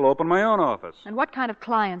 Well, I'll open my own office. And what kind of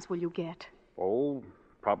clients will you get? Oh,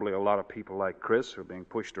 probably a lot of people like Chris who are being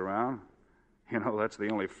pushed around. You know, that's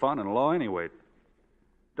the only fun in law anyway.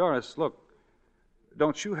 Doris, look,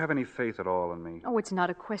 don't you have any faith at all in me? Oh, it's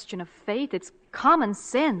not a question of faith. It's common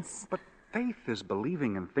sense. But faith is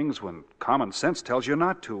believing in things when common sense tells you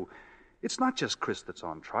not to. It's not just Chris that's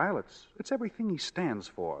on trial. It's everything he stands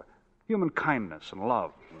for. Human kindness and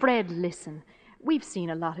love. Fred, listen. We've seen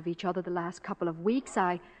a lot of each other the last couple of weeks.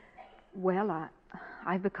 I've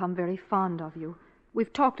become very fond of you.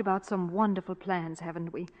 We've talked about some wonderful plans,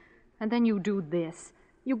 haven't we? And then you do this.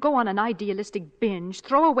 You go on an idealistic binge,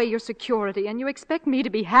 throw away your security, and you expect me to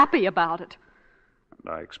be happy about it.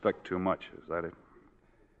 I expect too much. Is that it?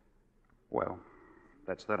 Well,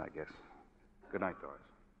 that's that, I guess. Good night, Doris.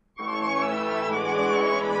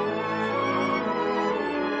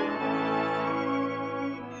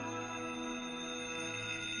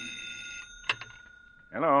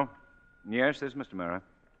 Hello. Yes, this is Mr. Mara.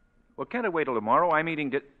 Well, can't it wait till tomorrow? I'm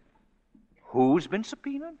eating Who's been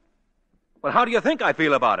subpoenaed? Well, how do you think I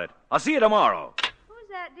feel about it? I'll see you tomorrow. Who's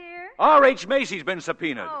that, dear? R.H. Macy's been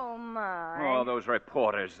subpoenaed. Oh, my. Oh, those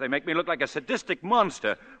reporters. They make me look like a sadistic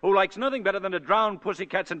monster who likes nothing better than to drown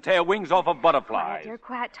pussycats and tear wings off of butterflies. Quiet, dear,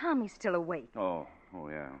 quiet. Tommy's still awake. Oh,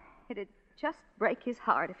 yeah. It'd just break his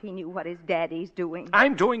heart if he knew what his daddy's doing.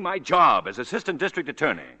 I'm doing my job as assistant district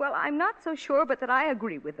attorney. Well, I'm not so sure, but that I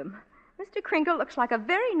agree with him. Mr. Kringle looks like a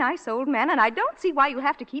very nice old man, and I don't see why you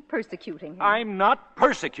have to keep persecuting him. I'm not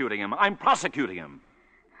persecuting him. I'm prosecuting him.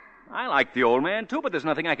 I like the old man, too, but there's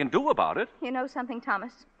nothing I can do about it. You know something,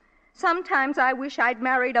 Thomas? Sometimes I wish I'd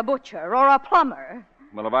married a butcher or a plumber.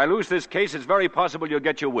 Well, if I lose this case, it's very possible you'll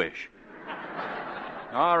get your wish.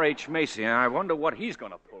 R.H. Macy, I wonder what he's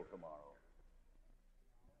going to pull tomorrow.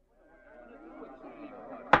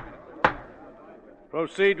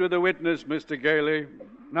 Proceed with the witness, Mr. Gailey.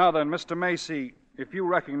 Now then, Mr. Macy, if you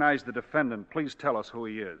recognize the defendant, please tell us who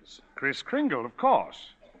he is. Kris Kringle, of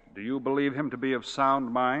course. Do you believe him to be of sound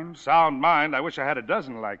mind? Sound mind? I wish I had a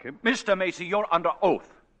dozen like him. Mr. Macy, you're under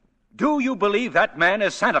oath. Do you believe that man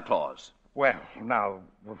is Santa Claus? Well, now,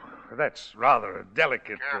 that's rather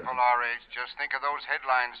delicate. Careful, R.H. Just think of those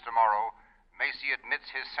headlines tomorrow. Macy admits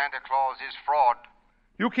his Santa Claus is fraud.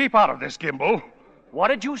 You keep out of this, Gimble. What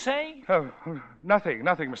did you say? Nothing,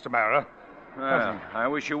 Mr. Mara. Well, I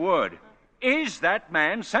wish you would. Is that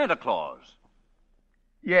man Santa Claus?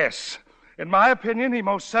 Yes. In my opinion, he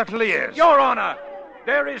most certainly is. Your Honor,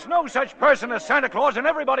 there is no such person as Santa Claus, and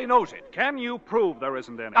everybody knows it. Can you prove there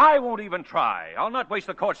isn't any? I won't even try. I'll not waste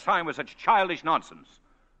the court's time with such childish nonsense.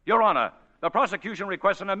 Your Honor, the prosecution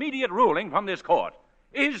requests an immediate ruling from this court.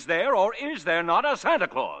 Is there or is there not a Santa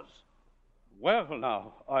Claus? Well,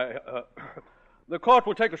 now, the court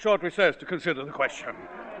will take a short recess to consider the question.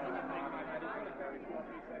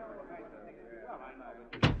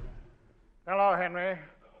 Hello, Henry.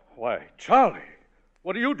 Why, Charlie,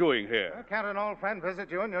 what are you doing here? Can't an old friend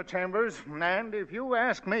visit you in your chambers? And if you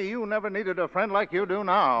ask me, you never needed a friend like you do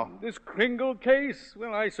now. This Kringle case?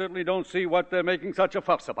 Well, I certainly don't see what they're making such a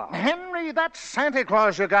fuss about. Henry, that's Santa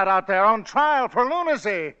Claus you got out there on trial for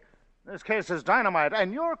lunacy. This case is dynamite,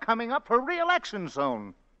 and you're coming up for re-election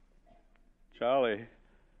soon. Charlie,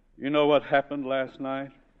 you know what happened last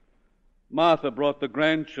night? Martha brought the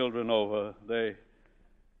grandchildren over.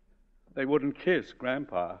 They wouldn't kiss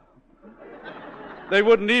Grandpa. They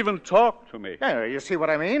wouldn't even talk to me. Yeah, you see what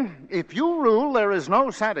I mean? If you rule there is no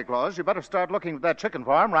Santa Claus, you better start looking at that chicken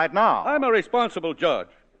farm right now. I'm a responsible judge.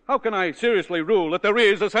 How can I seriously rule that there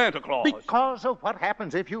is a Santa Claus? Because of what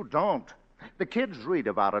happens if you don't. The kids read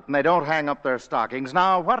about it, and they don't hang up their stockings.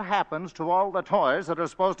 Now, what happens to all the toys that are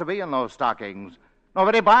supposed to be in those stockings?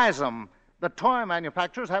 Nobody buys them. The toy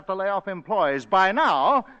manufacturers have to lay off employees. By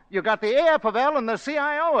now, you got the AFL and the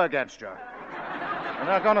CIO against you. They're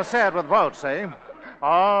not going to say it with votes, eh?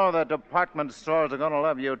 Oh, the department stores are going to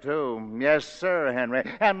love you, too. Yes, sir, Henry.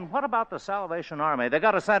 And what about the Salvation Army? They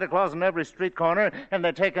got a Santa Claus in every street corner, and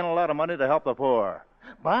they take in a lot of money to help the poor.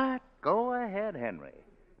 But go ahead, Henry.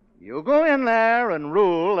 You go in there and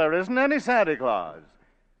rule there isn't any Santa Claus.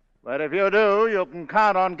 But if you do, you can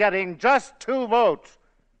count on getting just 2 votes.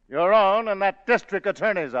 Your own and that district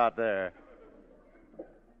attorney's out there.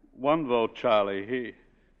 1 vote, Charlie.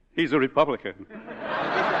 He's a Republican.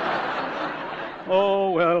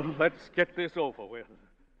 Oh, well, let's get this over with.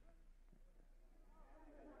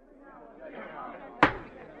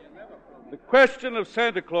 The question of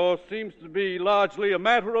Santa Claus seems to be largely a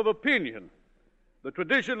matter of opinion. The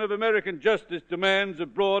tradition of American justice demands a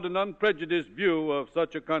broad and unprejudiced view of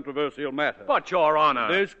such a controversial matter. But, Your Honor...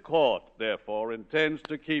 This court, therefore, intends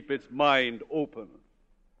to keep its mind open.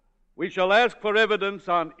 We shall ask for evidence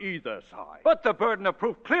on either side. But the burden of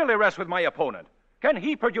proof clearly rests with my opponent. Can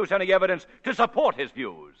he produce any evidence to support his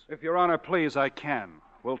views? If Your Honor please, I can.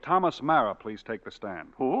 Will Thomas Mara please take the stand?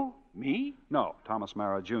 Who? Me? No, Thomas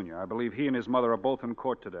Mara, Jr. I believe he and his mother are both in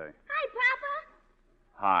court today. Hi, Papa.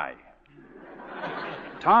 Hi.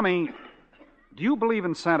 Tommy, do you believe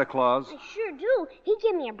in Santa Claus? I sure do. He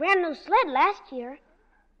gave me a brand new sled last year.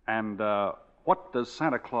 And what does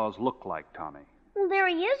Santa Claus look like, Tommy? Well, there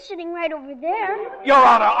he is, sitting right over there. Your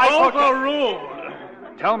Honor, I...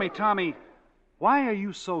 Overruled! Tell me, Tommy, why are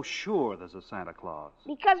you so sure there's a Santa Claus?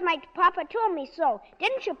 Because my Papa told me so.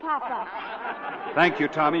 Didn't you, Papa? Thank you,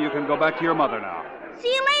 Tommy. You can go back to your mother now.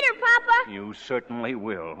 See you later, Papa. You certainly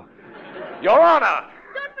will. Your Honor!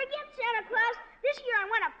 Don't forget, Santa Claus, this year I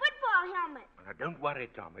want a football helmet. Now, don't worry,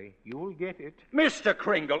 Tommy. You'll get it. Mr.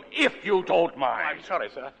 Kringle, if you don't mind. I'm sorry,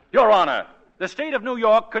 sir. Your Honor, the state of New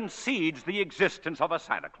York concedes the existence of a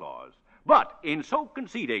Santa Claus. But in so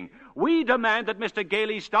conceding, we demand that Mr.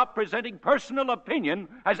 Gailey stop presenting personal opinion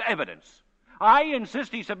as evidence. I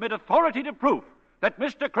insist he submit authoritative proof that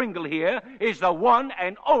Mr. Kringle here is the one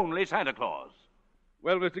and only Santa Claus.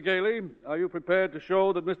 Well, Mr. Gailey, are you prepared to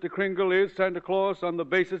show that Mr. Kringle is Santa Claus on the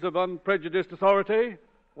basis of unprejudiced authority?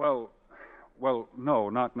 Well, no,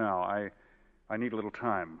 not now. I need a little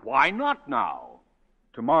time. Why not now?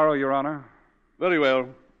 Tomorrow, Your Honor. Very well.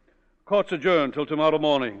 Court's adjourned till tomorrow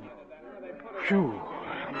morning. Phew.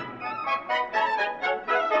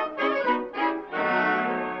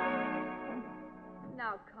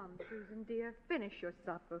 Now come, Susan, dear. Finish your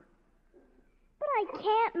supper. But I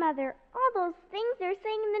can't, Mother. All those things they're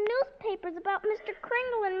saying in the newspapers about Mr.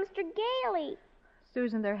 Kringle and Mr. Gailey.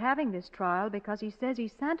 Susan, they're having this trial because he says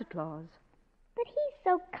he's Santa Claus. But he's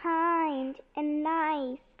so kind and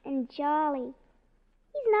nice and jolly.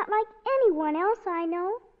 He's not like anyone else I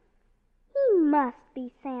know. He must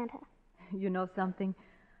be Santa. You know something?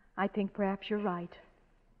 I think perhaps you're right.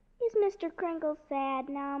 Is Mr. Kringle sad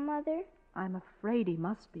now, Mother? I'm afraid he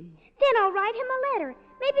must be. Then I'll write him a letter.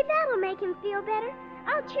 Maybe that'll make him feel better.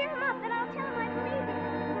 I'll cheer him up and I'll tell him I believe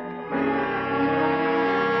him.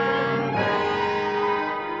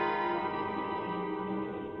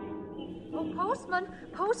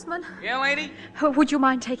 Postman. Yeah, lady? Would you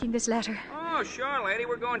mind taking this letter? Oh, sure, lady.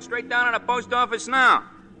 We're going straight down to the post office now.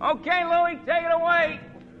 Okay, Louie, take it away.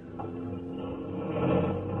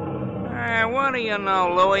 What do you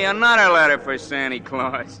know, Louie? Another letter for Santa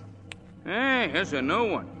Claus. Hey, here's a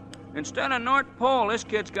new one. Instead of North Pole, this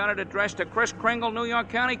kid's got it addressed to Chris Kringle, New York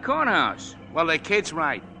County Courthouse. Well, the kid's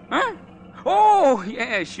right. Huh? Oh,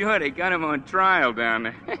 yeah, sure. They got him on trial down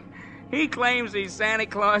there. He claims he's Santa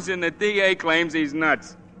Claus, and the DA claims he's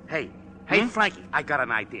nuts. Hey, Frankie, I got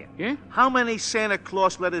an idea. Yeah? How many Santa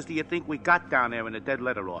Claus letters do you think we got down there in the dead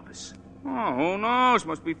letter office? Oh, who knows?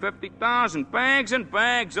 Must be 50,000. Bags and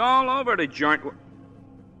bags all over the joint.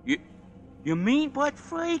 You mean? But,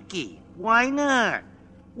 Frankie, why not?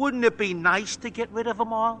 Wouldn't it be nice to get rid of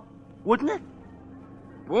them all? Wouldn't it?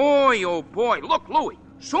 Boy, oh boy. Look, Louie,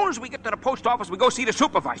 soon as we get to the post office, we go see the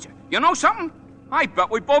supervisor. You know something? I bet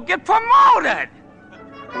we both get promoted.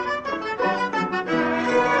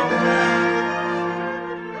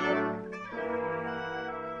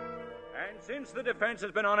 And since the defense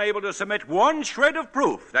has been unable to submit one shred of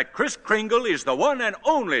proof that Kris Kringle is the one and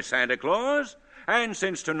only Santa Claus, and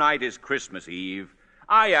since tonight is Christmas Eve,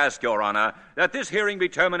 I ask, Your Honor, that this hearing be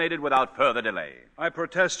terminated without further delay. I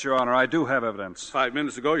protest, Your Honor. I do have evidence. 5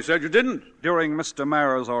 minutes ago, you said you didn't. During Mr.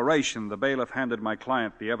 Marrow's oration, the bailiff handed my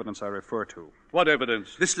client the evidence I refer to. What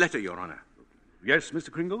evidence? This letter, Your Honor. Yes,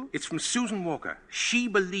 Mr. Kringle? It's from Susan Walker. She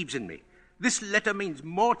believes in me. This letter means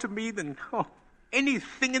more to me than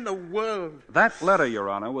anything in the world. That letter, Your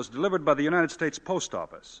Honor, was delivered by the United States Post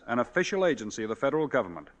Office, an official agency of the federal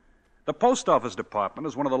government. The Post Office Department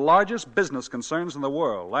is one of the largest business concerns in the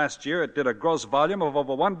world. Last year, it did a gross volume of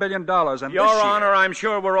over $1 billion, and Your Honor, I'm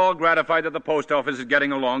sure we're all gratified that the post office is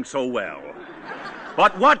getting along so well.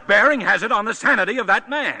 But what bearing has it on the sanity of that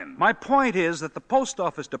man? My point is that the Post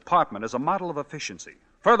Office Department is a model of efficiency.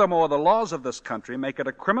 Furthermore, the laws of this country make it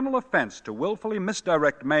a criminal offense to willfully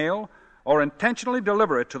misdirect mail or intentionally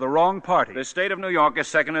deliver it to the wrong party. The state of New York is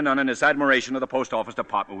second to none in its admiration of the Post Office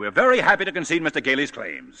Department. We're very happy to concede Mr. Gailey's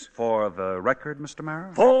claims. For the record, Mr.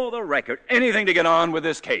 Marrow? For the record. Anything to get on with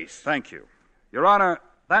this case. Thank you. Your Honor,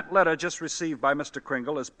 that letter just received by Mr.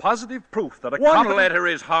 Kringle is positive proof that a One letter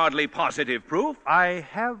is hardly positive proof. I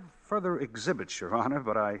have further exhibits, Your Honor,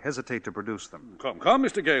 but I hesitate to produce them. Come,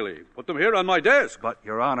 Mr. Gailey. Put them here on my desk. But,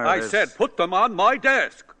 Your Honor, I said put them on my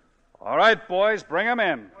desk. All right, boys, bring them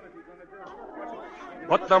in.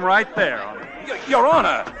 Put them right there. Your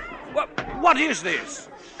Honor, what is this?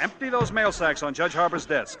 Empty those mail sacks on Judge Harbor's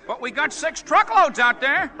desk. But we got 6 truckloads out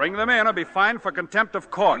there. Bring them in or be fined for contempt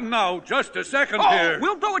of court. Now, just a second here.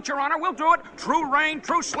 We'll do it, Your Honor. We'll do it. True rain,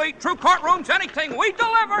 true sleet, true courtrooms, anything. We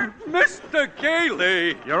deliver. Mr.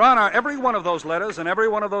 Gailey. Your Honor, every one of those letters and every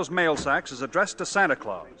one of those mail sacks is addressed to Santa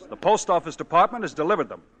Claus. The Post Office Department has delivered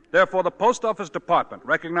them. Therefore, the Post Office Department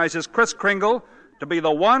recognizes Kris Kringle to be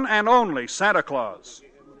the one and only Santa Claus.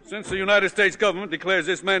 Since the United States government declares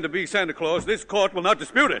this man to be Santa Claus, this court will not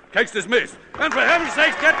dispute it. Case dismissed. And for heaven's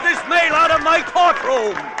sake, get this mail out of my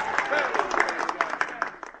courtroom!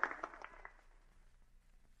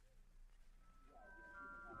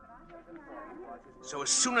 So as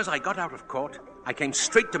soon as I got out of court, I came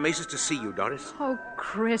straight to Mace's to see you, Doris. Oh,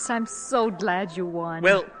 Chris, I'm so glad you won.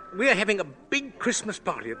 Well, we're having a big Christmas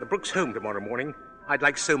party at the Brooks home tomorrow morning. I'd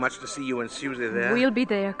like so much to see you and Susie there. We'll be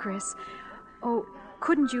there, Chris. Oh,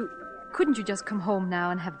 couldn't you just come home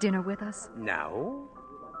now and have dinner with us? Now?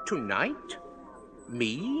 Tonight?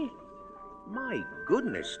 Me? My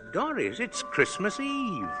goodness, Doris, it's Christmas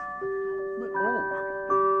Eve.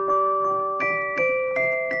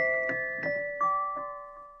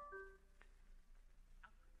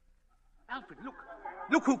 Alfred,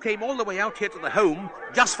 look who came all the way out here to the home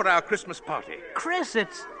just for our Christmas party. Chris,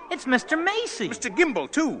 it's Mr. Macy. Mr. Gimble,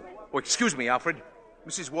 too. Oh, excuse me, Alfred.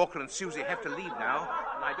 Mrs. Walker and Susie have to leave now,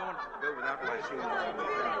 and I don't want to go without my shoes.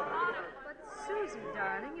 But, Susie,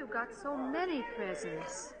 darling, you got so many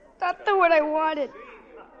presents. That's the one I wanted.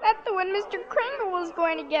 That's the one Mr. Kringle was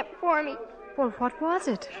going to get for me. Well, what was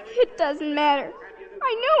it? It doesn't matter.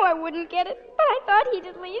 I knew I wouldn't get it, but I thought he'd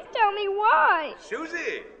at least tell me why.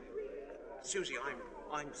 Susie,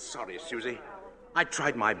 I'm sorry, Susie. I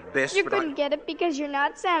tried my best, You couldn't get it because you're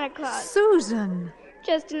not Santa Claus. Susan!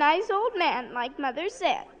 Just a nice old man, like Mother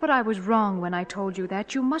said. But I was wrong when I told you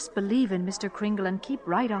that. You must believe in Mr. Kringle and keep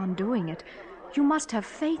right on doing it. You must have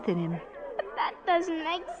faith in him. But that doesn't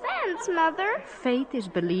make sense, Mother. Faith is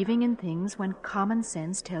believing in things when common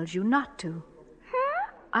sense tells you not to.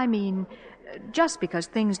 Huh? I mean, Just because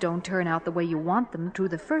things don't turn out the way you want them to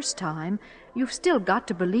the first time, you've still got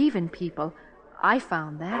to believe in people. I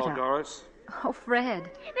found that Hello, out. Doris. Oh, Fred.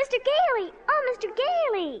 Mr. Gailey! Oh, Mr.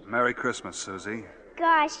 Gailey! Merry Christmas, Susie.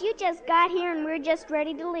 Gosh, you just got here and we're just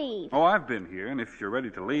ready to leave. Oh, I've been here, and if you're ready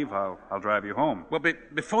to leave, I'll drive you home. Well,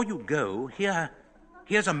 before you go,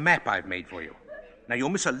 here's a map I've made for you. Now, you'll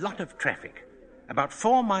miss a lot of traffic. About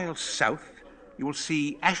 4 miles south, you will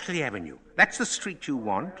see Ashley Avenue. That's the street you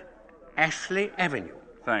want. Ashley Avenue.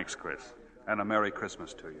 Thanks, Chris. And a Merry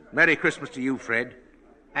Christmas to you. Merry Christmas to you, Fred.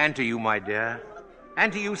 And to you, my dear.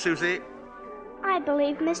 And to you, Susie. I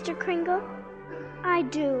believe, Mr. Kringle. I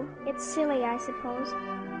do. It's silly, I suppose.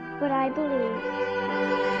 But I believe.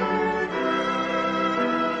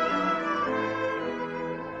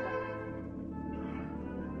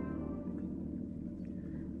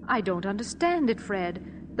 I don't understand it, Fred.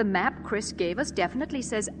 The map Chris gave us definitely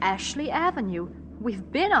says Ashley Avenue.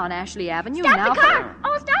 We've been on Ashley Avenue Stop now. the car!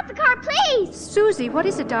 Oh, stop the car, please! Susie, what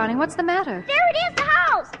is it, darling? What's the matter? There it is, the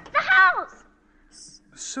house! The house!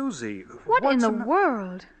 Susie, What in the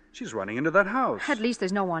world? She's running into that house. At least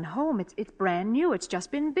there's no one home. It's brand new. It's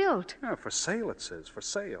just been built. Yeah, for sale, it says. For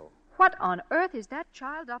sale. What on earth is that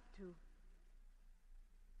child up to?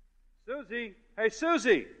 Susie! Hey, Susie!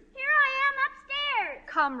 Here I am upstairs!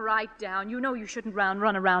 Come right down. You know you shouldn't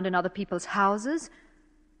run around in other people's houses.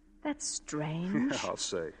 That's strange. Yeah, I'll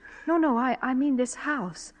say. No, I mean this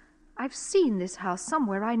house. I've seen this house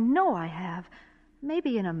somewhere. I know I have.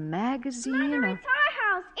 Maybe in a magazine Mother, or... it's our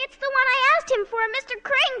house. It's the one I asked him for, Mr.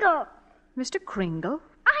 Kringle. Mr. Kringle?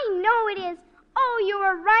 I know it is. Oh, you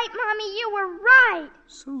were right, Mommy. You were right.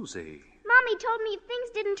 Susie. Mommy told me if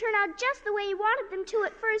things didn't turn out just the way you wanted them to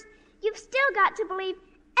at first, you've still got to believe.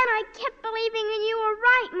 And I kept believing and you were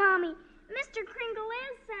right, Mommy. Mr. Kringle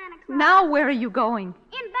is Santa Claus. Now where are you going?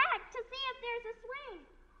 In back to see if there's a swing.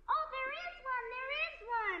 Oh, there is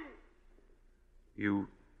one. You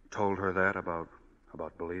told her that about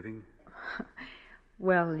believing?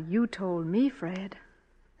 Well, you told me, Fred.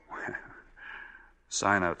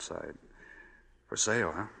 Sign outside. For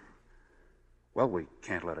sale, huh? Well, we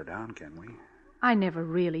can't let her down, can we? I never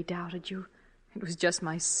really doubted you. It was just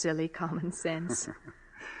my silly common sense.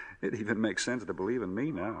 It even makes sense to believe in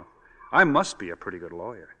me now. I must be a pretty good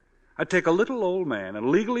lawyer. I'd take a little old man and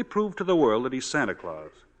legally prove to the world that he's Santa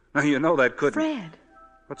Claus. Now, you know that couldn't... Fred.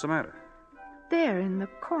 What's the matter? There in the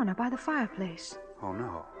corner by the fireplace. Oh,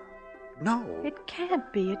 no. No. It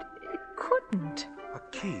can't be. It couldn't. A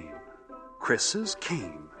cane. Chris's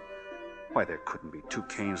cane. Why, there couldn't be 2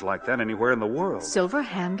 canes like that anywhere in the world. Silver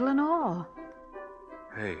handle and all.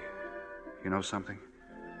 Hey, you know something?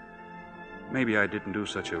 Maybe I didn't do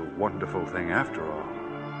such a wonderful thing after all.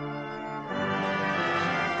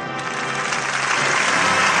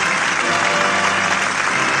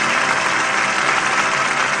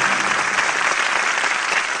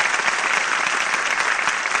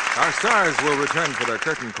 Our stars will return for their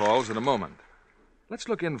curtain calls in a moment. Let's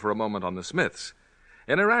look in for a moment on the Smiths.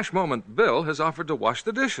 In a rash moment, Bill has offered to wash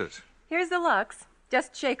the dishes. Here's the Lux.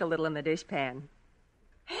 Just shake a little in the dishpan.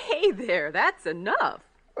 Hey there, that's enough.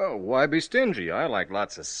 Oh, why be stingy? I like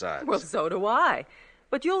lots of suds. Well, so do I.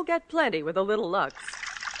 But you'll get plenty with a little Lux.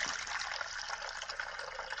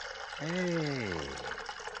 Hey.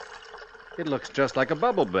 It looks just like a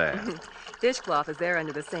bubble bath. Dishcloth is there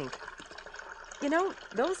under the sink. You know,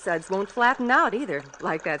 those suds won't flatten out either,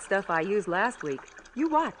 like that stuff I used last week. You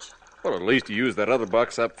watch. Well, at least you used that other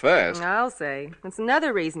box up fast. I'll say. It's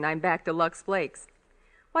another reason I'm back to Lux Flakes.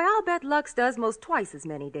 Why, I'll bet Lux does most twice as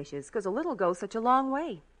many dishes, because a little goes such a long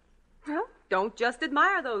way. Well, don't just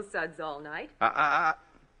admire those suds all night.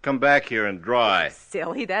 Come back here and dry.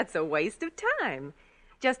 Silly, that's a waste of time.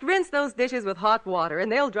 Just rinse those dishes with hot water,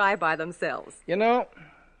 and they'll dry by themselves. You know,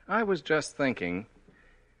 I was just thinking,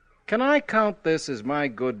 can I count this as my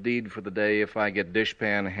good deed for the day if I get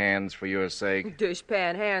dishpan hands for your sake?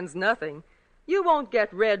 Dishpan hands, nothing. You won't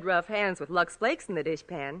get red, rough hands with Lux Flakes in the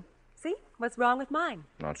dishpan. See? What's wrong with mine?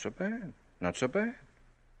 Not so bad. Not so bad.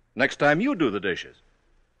 Next time you do the dishes.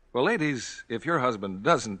 Well, ladies, if your husband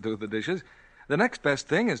doesn't do the dishes, the next best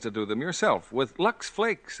thing is to do them yourself with Lux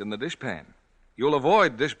Flakes in the dishpan. You'll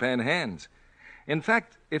avoid dishpan hands. In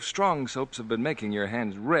fact, if strong soaps have been making your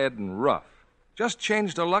hands red and rough, just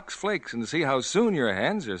change to Lux Flakes and see how soon your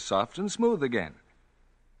hands are soft and smooth again.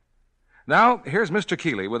 Now, here's Mr.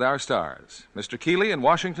 Keeley with our stars. Mr. Keeley in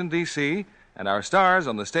Washington, D.C., and our stars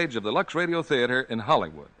on the stage of the Lux Radio Theater in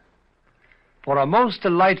Hollywood. For a most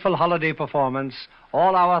delightful holiday performance,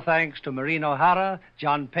 all our thanks to Maureen O'Hara,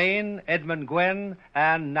 John Payne, Edmund Gwenn,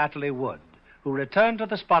 and Natalie Wood, who return to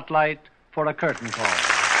the spotlight for a curtain call.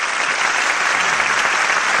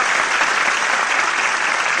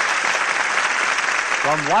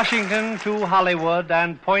 From Washington to Hollywood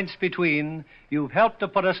and points between, you've helped to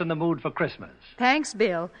put us in the mood for Christmas. Thanks,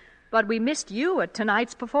 Bill. But we missed you at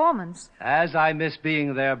tonight's performance. As I miss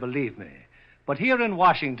being there, believe me. But here in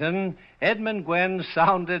Washington, Edmund Gwenn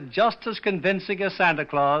sounded just as convincing as Santa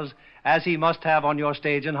Claus as he must have on your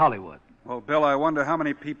stage in Hollywood. Well, Bill, I wonder how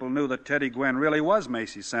many people knew that Teddy Gwenn really was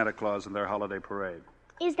Macy's Santa Claus in their holiday parade.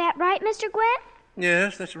 Is that right, Mr. Gwenn?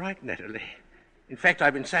 Yes, that's right, Natalie. In fact,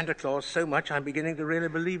 I've been Santa Claus so much I'm beginning to really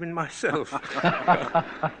believe in myself.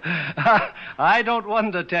 I don't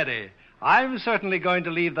wonder, Teddy. I'm certainly going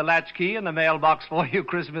to leave the latchkey in the mailbox for you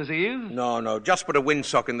Christmas Eve. No, just put a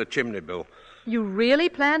windsock in the chimney, Bill. You really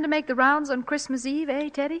plan to make the rounds on Christmas Eve, eh,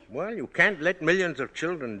 Teddy? Well, you can't let millions of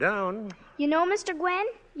children down. You know, Mr. Gwenn,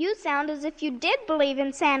 you sound as if you did believe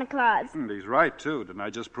in Santa Claus. He's right, too. Didn't I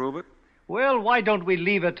just prove it? Well, why don't we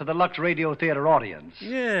leave it to the Lux Radio Theater audience?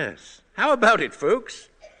 Yes. How about it, folks?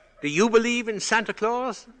 Do you believe in Santa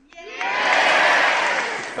Claus?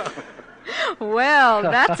 Well,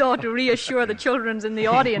 that's ought to reassure the children in the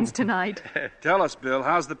audience tonight. Tell us, Bill,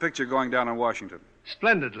 how's the picture going down in Washington?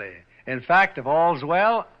 Splendidly. In fact, if all's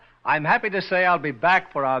well, I'm happy to say I'll be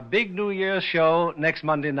back for our big New Year's show next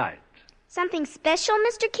Monday night. Something special,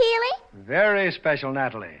 Mr. Keeley? Very special,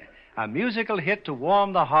 Natalie. A musical hit to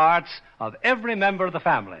warm the hearts of every member of the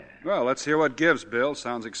family. Well, let's hear what gives, Bill.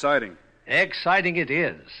 Sounds exciting. Exciting it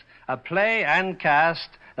is. A play and cast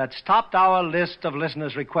that's topped our list of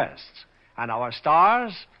listeners' requests. And our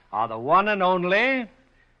stars are the one and only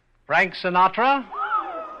Frank Sinatra,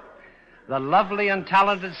 the lovely and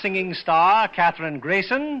talented singing star Katherine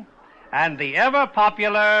Grayson, and the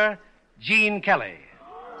ever-popular Gene Kelly.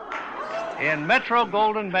 In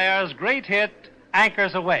Metro-Goldwyn-Mayer's great hit,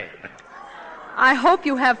 Anchors Aweigh. I hope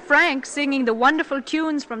you have Frank singing the wonderful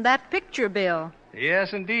tunes from that picture, Bill.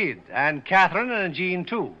 Yes, indeed. And Katherine and Gene,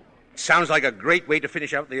 too. Sounds like a great way to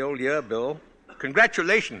finish out the old year, Bill.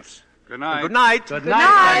 Congratulations. Good night. Good night. Good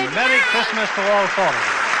night. And Merry Christmas to all four of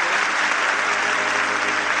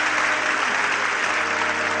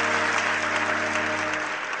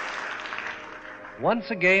you.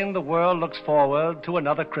 Once again, the world looks forward to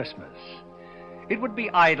another Christmas. It would be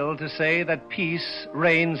idle to say that peace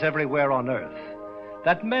reigns everywhere on earth,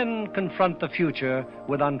 that men confront the future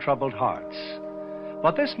with untroubled hearts.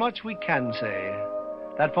 But this much we can say,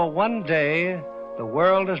 that for one day the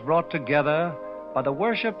world is brought together by the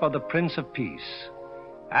worship of the Prince of Peace.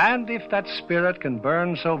 And if that spirit can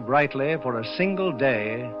burn so brightly for a single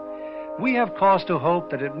day, we have cause to hope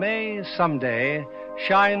that it may someday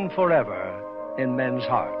shine forever in men's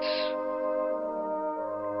hearts.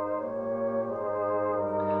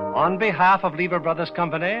 On behalf of Lever Brothers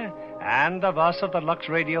Company and of us of the Lux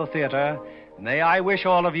Radio Theater, may I wish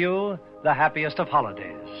all of you the happiest of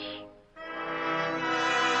holidays.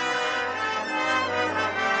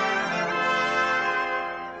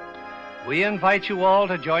 We invite you all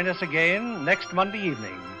to join us again next Monday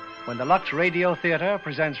evening when the Lux Radio Theater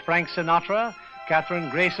presents Frank Sinatra, Katherine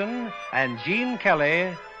Grayson, and Gene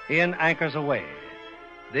Kelly in Anchors Aweigh.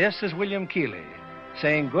 This is William Keeley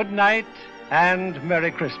saying good night and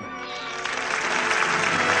Merry Christmas.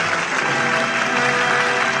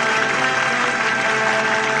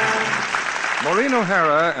 Maureen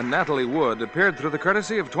O'Hara and Natalie Wood appeared through the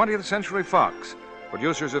courtesy of 20th Century Fox,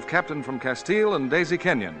 producers of Captain from Castile and Daisy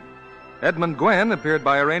Kenyon. Edmund Gwenn appeared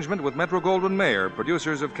by arrangement with Metro-Goldwyn-Mayer,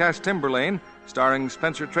 producers of Cass Timberlane, starring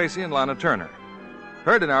Spencer Tracy and Lana Turner.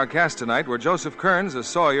 Heard in our cast tonight were Joseph Kearns as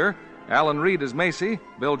Sawyer, Alan Reed as Macy,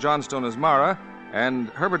 Bill Johnstone as Mara, and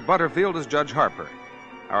Herbert Butterfield as Judge Harper.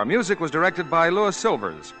 Our music was directed by Louis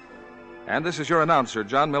Silvers. And this is your announcer,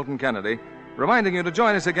 John Milton Kennedy, reminding you to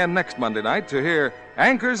join us again next Monday night to hear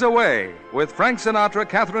Anchors Aweigh with Frank Sinatra,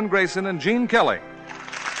 Katherine Grayson, and Gene Kelly.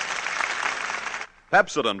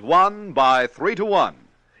 Pepsodent won by 3-1.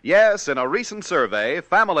 Yes, in a recent survey,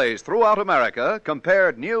 families throughout America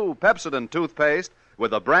compared new Pepsodent toothpaste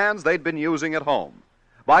with the brands they'd been using at home.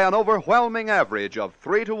 By an overwhelming average of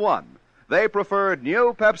 3-1, they preferred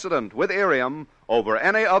new Pepsodent with Irium over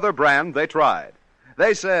any other brand they tried.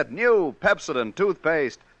 They said new Pepsodent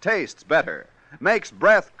toothpaste tastes better, makes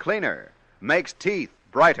breath cleaner, makes teeth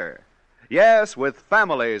brighter. Yes, with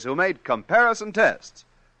families who made comparison tests,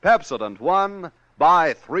 Pepsodent won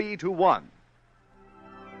by 3-1.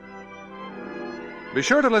 Be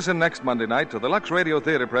sure to listen next Monday night to the Lux Radio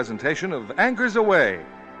Theater presentation of Anchors Aweigh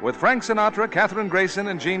with Frank Sinatra, Katherine Grayson,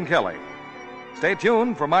 and Gene Kelly. Stay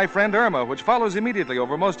tuned for My Friend Irma, which follows immediately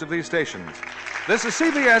over most of these stations. This is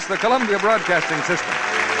CBS, the Columbia Broadcasting System.